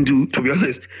 it didn't do. To be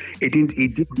honest, it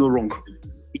did no wrong.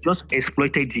 It just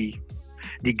exploited the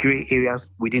gray areas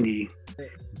within the.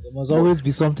 There must always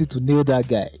be something to nail that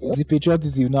guy. Is it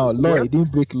patriotism now? Law, he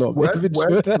didn't break law. Well,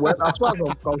 as far as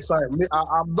I'm concerned,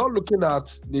 I'm not looking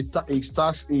at the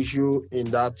tax issue in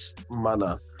that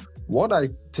manner. What I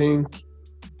think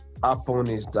happened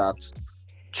is that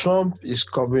Trump is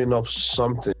covering up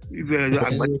something.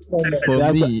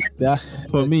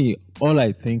 For me, all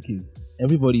I think is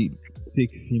everybody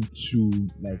takes him to,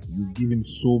 like, you give him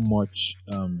so much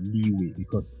leeway,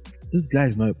 because this guy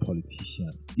is not a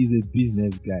politician. He's a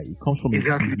business guy. He comes from a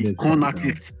business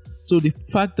background. So the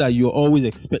fact that you always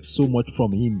expect so much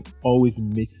from him always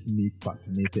makes me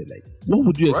fascinated. Like, what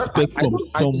would you expect from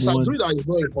someone? I disagree that he's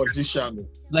not a politician.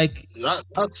 Like,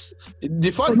 that's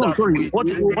the fact that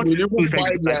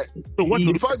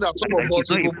the fact that some of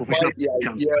us even buy the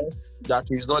idea that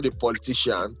he's not a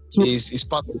politician is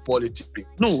part of the politics.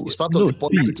 No, it's part of the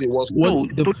politics.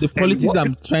 The politics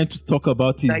I'm trying to talk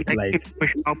about is like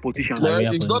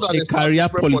a career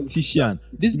politician.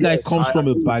 This guy comes from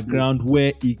a background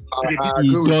where he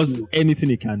does anything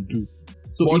he can do.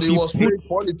 So but if he was playing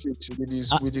politics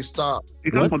with his star.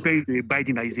 You can't compare it to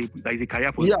Biden that is a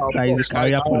career politician. Yeah, that is a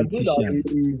career politician.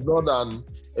 He's not an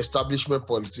establishment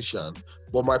politician.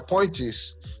 But my point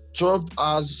is, Trump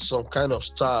has some kind of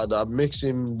star that makes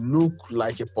him look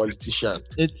like a politician.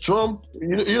 Trump,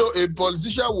 a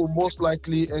politician will most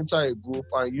likely enter a group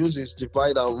and use his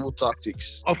divide and rule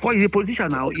tactics. Of course, he's a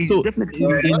politician now. He's so definitely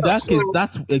in that case,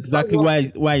 that's exactly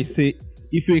why I say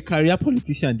if you're a career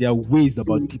politician, there are ways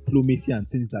about diplomacy and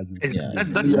things that you do.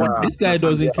 That's one thing. This guy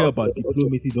doesn't care about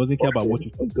diplomacy. He doesn't care about what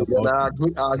you think about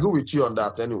it. I agree with you on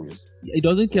that anyway. He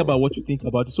doesn't care about what you think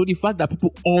about it. So the fact that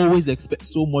people always expect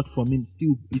so much from him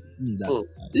still beats me. That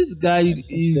this guy is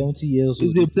 70 years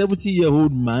old. He's a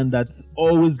 70-year-old man that's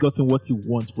always gotten what he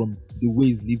wants from the way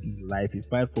he's lived his life. He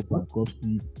filed for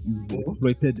bankruptcy. He's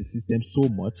exploited the system so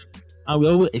much, and we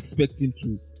always expect him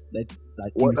to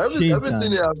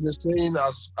everything he has been saying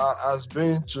has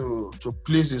been to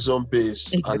please his own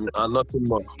base and nothing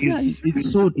more.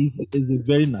 It's a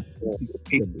very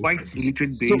narcissistic, quite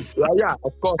illiterate base. So,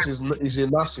 of course, he's a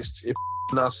narcissist,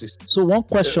 narcissist. So one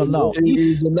question now: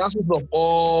 he's a narcissist of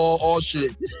all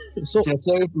shades. So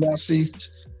theateric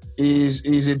narcissist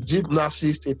is a deep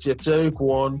narcissist, a theateric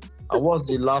one. And what's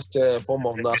the last form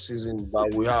of narcissism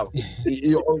that we have?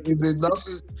 It's a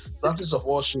narcissist of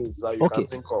all shades that you can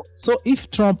think of. So if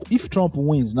Trump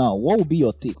wins now, what would be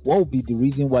your take? What would be the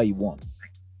reason why he won?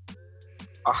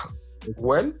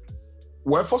 Well,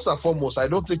 first and foremost, I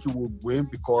don't think he will win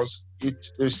because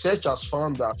research has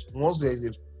found that once there is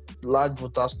a large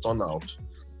voters turnout,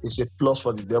 it's a plus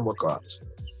for the Democrats.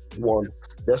 One.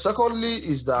 The secondly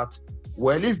is that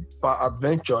if by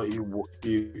adventure he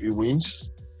wins,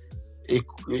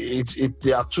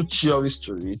 there are two theories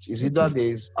to it. Is either there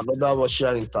is another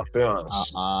Russian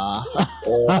interference.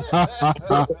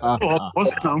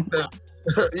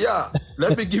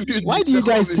 Let me give you. Why do you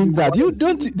guys think that? You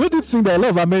don't you think that a lot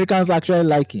of Americans actually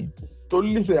like him? So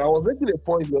listen, I was making a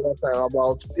point the other time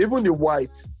about even the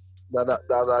whites that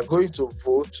are going to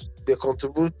vote. They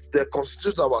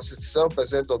constitute about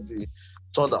 67% of the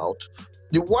turnout.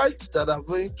 The whites that are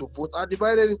going to vote are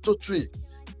divided into three.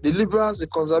 The liberals, the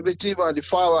conservative, and the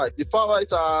far right. The far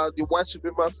right are the white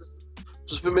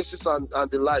supremacists and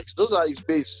the likes. Those are his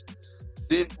base.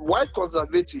 The white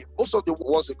conservative, most of the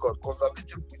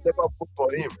conservative will never vote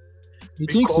for him. You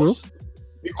think so?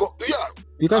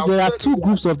 Because there are two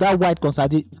groups of that white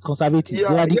conservative.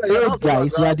 There are the old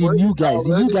guys, there are the new guys.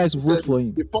 The new guys who vote for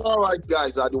him. The far right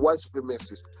guys are the white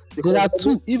supremacists. There are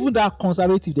two. Even that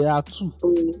conservative, there are two.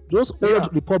 Those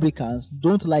old Republicans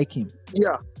don't like him.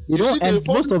 Yeah.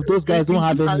 Most of those guys don't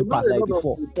have any impact like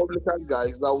before. Republican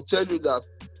guys that will tell you that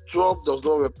Trump does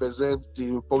not represent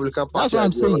the Republican Party. That's what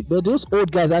I'm saying. But those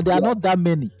old guys, and they are not that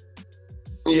many.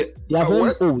 Yeah. They are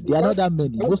very old. They are not that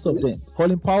many. Most of them.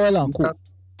 Colin Powell and co.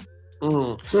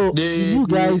 So the new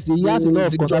guys, he has a lot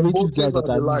of conservative guys that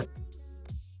are like.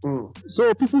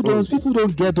 So people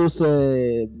don't get those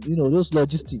those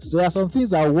logistics. There are some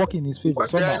things that work in his favor.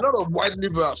 But there are a lot of white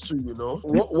liberals too,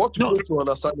 What you need to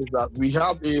understand is that we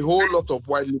have a whole lot of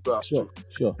white liberals. Sure.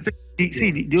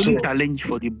 See, the only challenge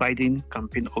for the Biden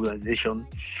campaign organization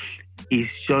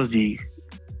is just the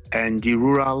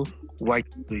rural white.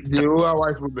 The rural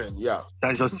white women, yeah.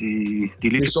 That's just the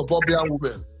suburban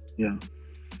women. Yeah.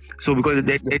 So because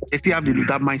they still have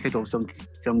that mindset of 17th,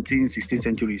 16th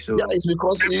century. So yeah, it's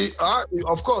because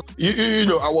of course,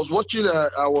 I was watching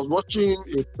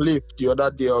a clip the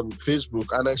other day on Facebook,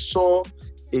 and I saw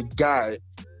a guy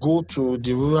go to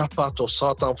the rural part of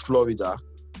southern Florida,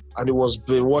 and he was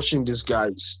brainwashing these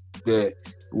guys there.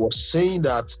 He was saying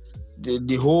that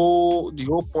the whole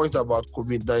point about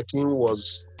COVID-19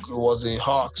 was a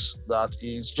hoax that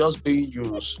is just being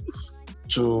used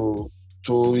to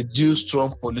reduce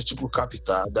Trump political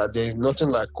capital, that there is nothing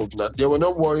like COVID. They were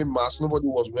not wearing masks. Nobody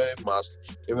was wearing masks.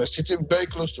 They were sitting very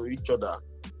close to each other.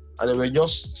 And they were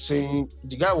just saying,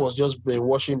 the guy was just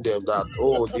brainwashing them that, the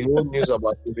whole news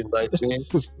about COVID-19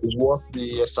 is what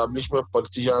the establishment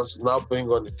politicians now bring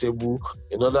on the table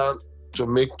in order to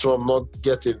make Trump not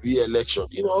get a re-election.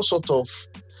 All sort of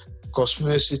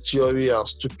conspiracy theory and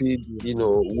stupid,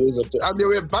 ways of things. And they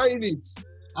were buying it.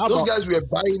 Those guys were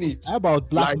buying it. How about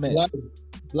black men?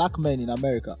 Black men in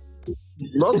America?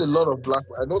 Not a lot of black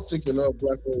men. I don't think a lot of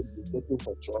black men will be voting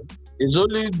for Trump. It's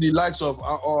only the likes of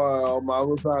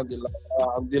Marusa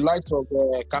and the likes of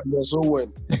Candace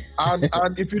Owen.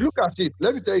 And if you look at it,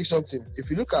 let me tell you something. If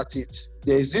you look at it,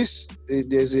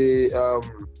 there's a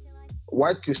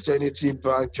white Christianity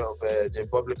branch of the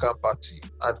Republican Party,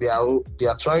 and they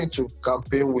are trying to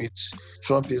campaign with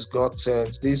Trump is God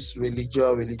sent, this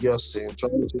religious thing,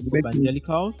 trying to make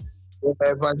evangelicals. The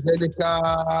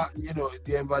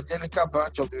evangelical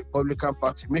branch of the Republican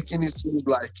Party, making it seem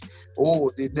like,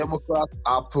 the Democrats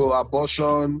are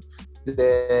pro-abortion,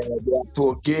 they are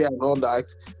pro-gay and all that.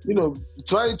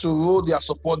 Trying to roll their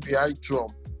support behind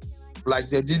Trump,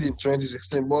 like they did in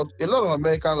 2016. But a lot of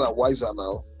Americans are wiser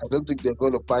now. I don't think they're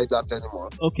going to buy that anymore.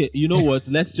 Okay, you know what?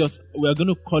 we're going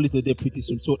to call it a day pretty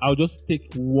soon. So I'll just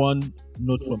take one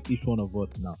note from each one of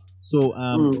us now. So,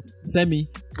 Femi,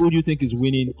 who do you think is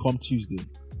winning come Tuesday?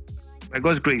 By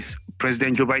God's grace,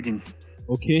 President Joe Biden.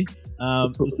 Okay.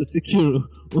 Mr. Secure,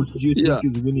 who do you think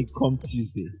is winning come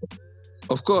Tuesday?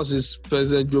 Of course, it's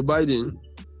President Joe Biden.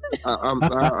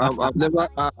 I've never.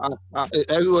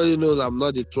 Everybody knows I'm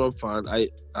not a Trump fan.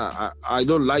 I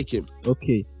don't like him.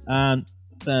 Okay. And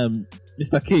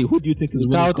Mr. K, who do you think is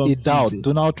without winning? Without a doubt, Tuesday?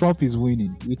 Donald Trump is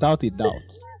winning. Without a doubt,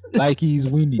 like he is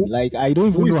winning. Like I don't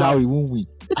even know how he won't win.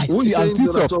 I'm still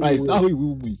surprised how he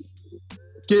will win.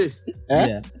 Okay.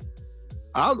 Yeah.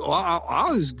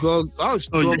 How is Trump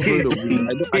going to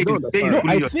win? I don't understand.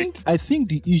 No, I think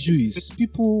the issue is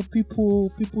people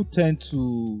tend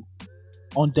to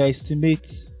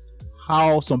underestimate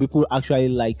how some people actually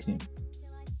like him.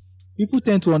 People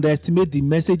tend to underestimate the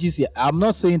messages here. I'm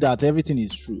not saying that everything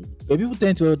is true, but people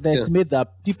tend to underestimate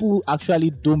that people actually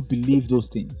don't believe those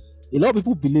things. A lot of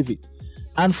people believe it.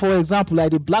 And for example,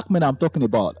 like the black man I'm talking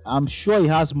about, I'm sure he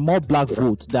has more black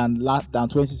votes than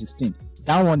 2016.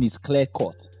 That one is clear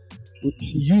cut.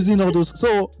 Using all those,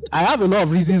 so I have a lot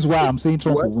of reasons why I'm saying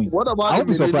Trump will win. What about I won't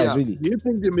be surprised, really. Do you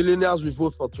think the millennials will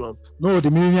vote for Trump? No, the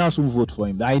millennials won't vote for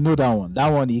him. I know that one. That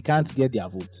one, he can't get their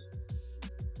vote.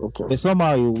 Okay. But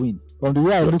somehow he'll win. From the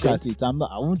way I look at it, I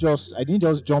didn't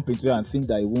just jump into it and think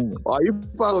that he won't win. Are you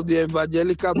part of the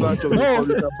evangelical branch of the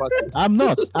Republican Party? I'm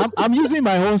not. I'm using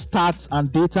my own stats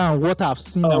and data and what I've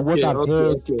seen and what I've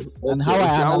heard and how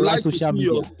I analyze social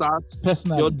media. Your stats,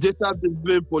 personally, your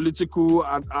data-driven political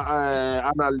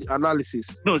analysis.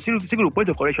 No, single point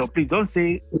of correction. Please don't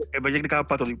say evangelical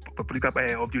part of the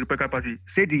Republican Party.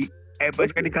 Say the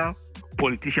evangelical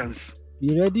politicians.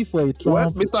 Be ready for a Trump.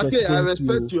 Well, Mr. K,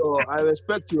 I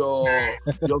respect your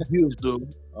views, though.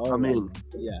 I mean,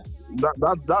 yeah.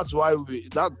 That's why we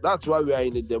are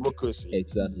in a democracy.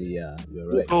 Exactly. Yeah, you're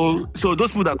right. So those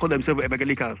people that call themselves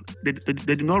evangelical, they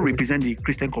do not represent the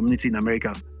Christian community in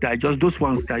America. They are just those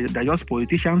ones. They're just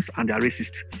politicians and they are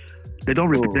racist. They don't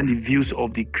represent the views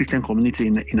of the Christian community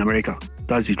in America.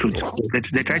 That's the truth.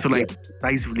 They try to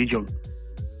rise religion.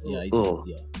 Yeah.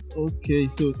 Okay,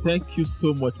 so thank you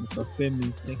so much, Mr.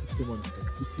 Femi. Thank you so much, Mr.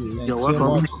 Sikri. You're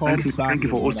welcome. Thank you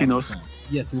for hosting us.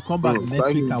 Yes, we'll come back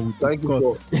next week and we'll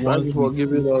discuss.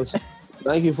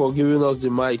 Thank you for giving us the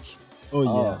mic. Oh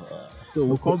yeah. So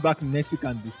we'll come back next week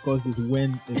and discuss this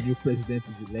when a new president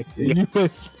is elected.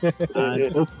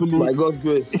 And hopefully, by God's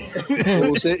grace, I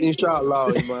will say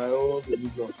inshallah in my own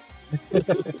religion.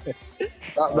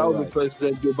 That will be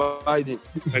President Joe Biden.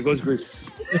 By God's grace.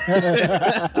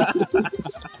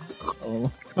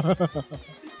 Oh,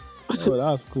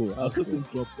 that's cool. I also think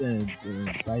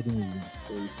Biden will win.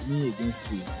 So it's me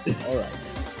against you.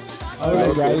 All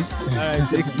right, guys. All right,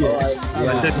 take care. All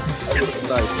right.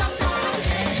 Nice.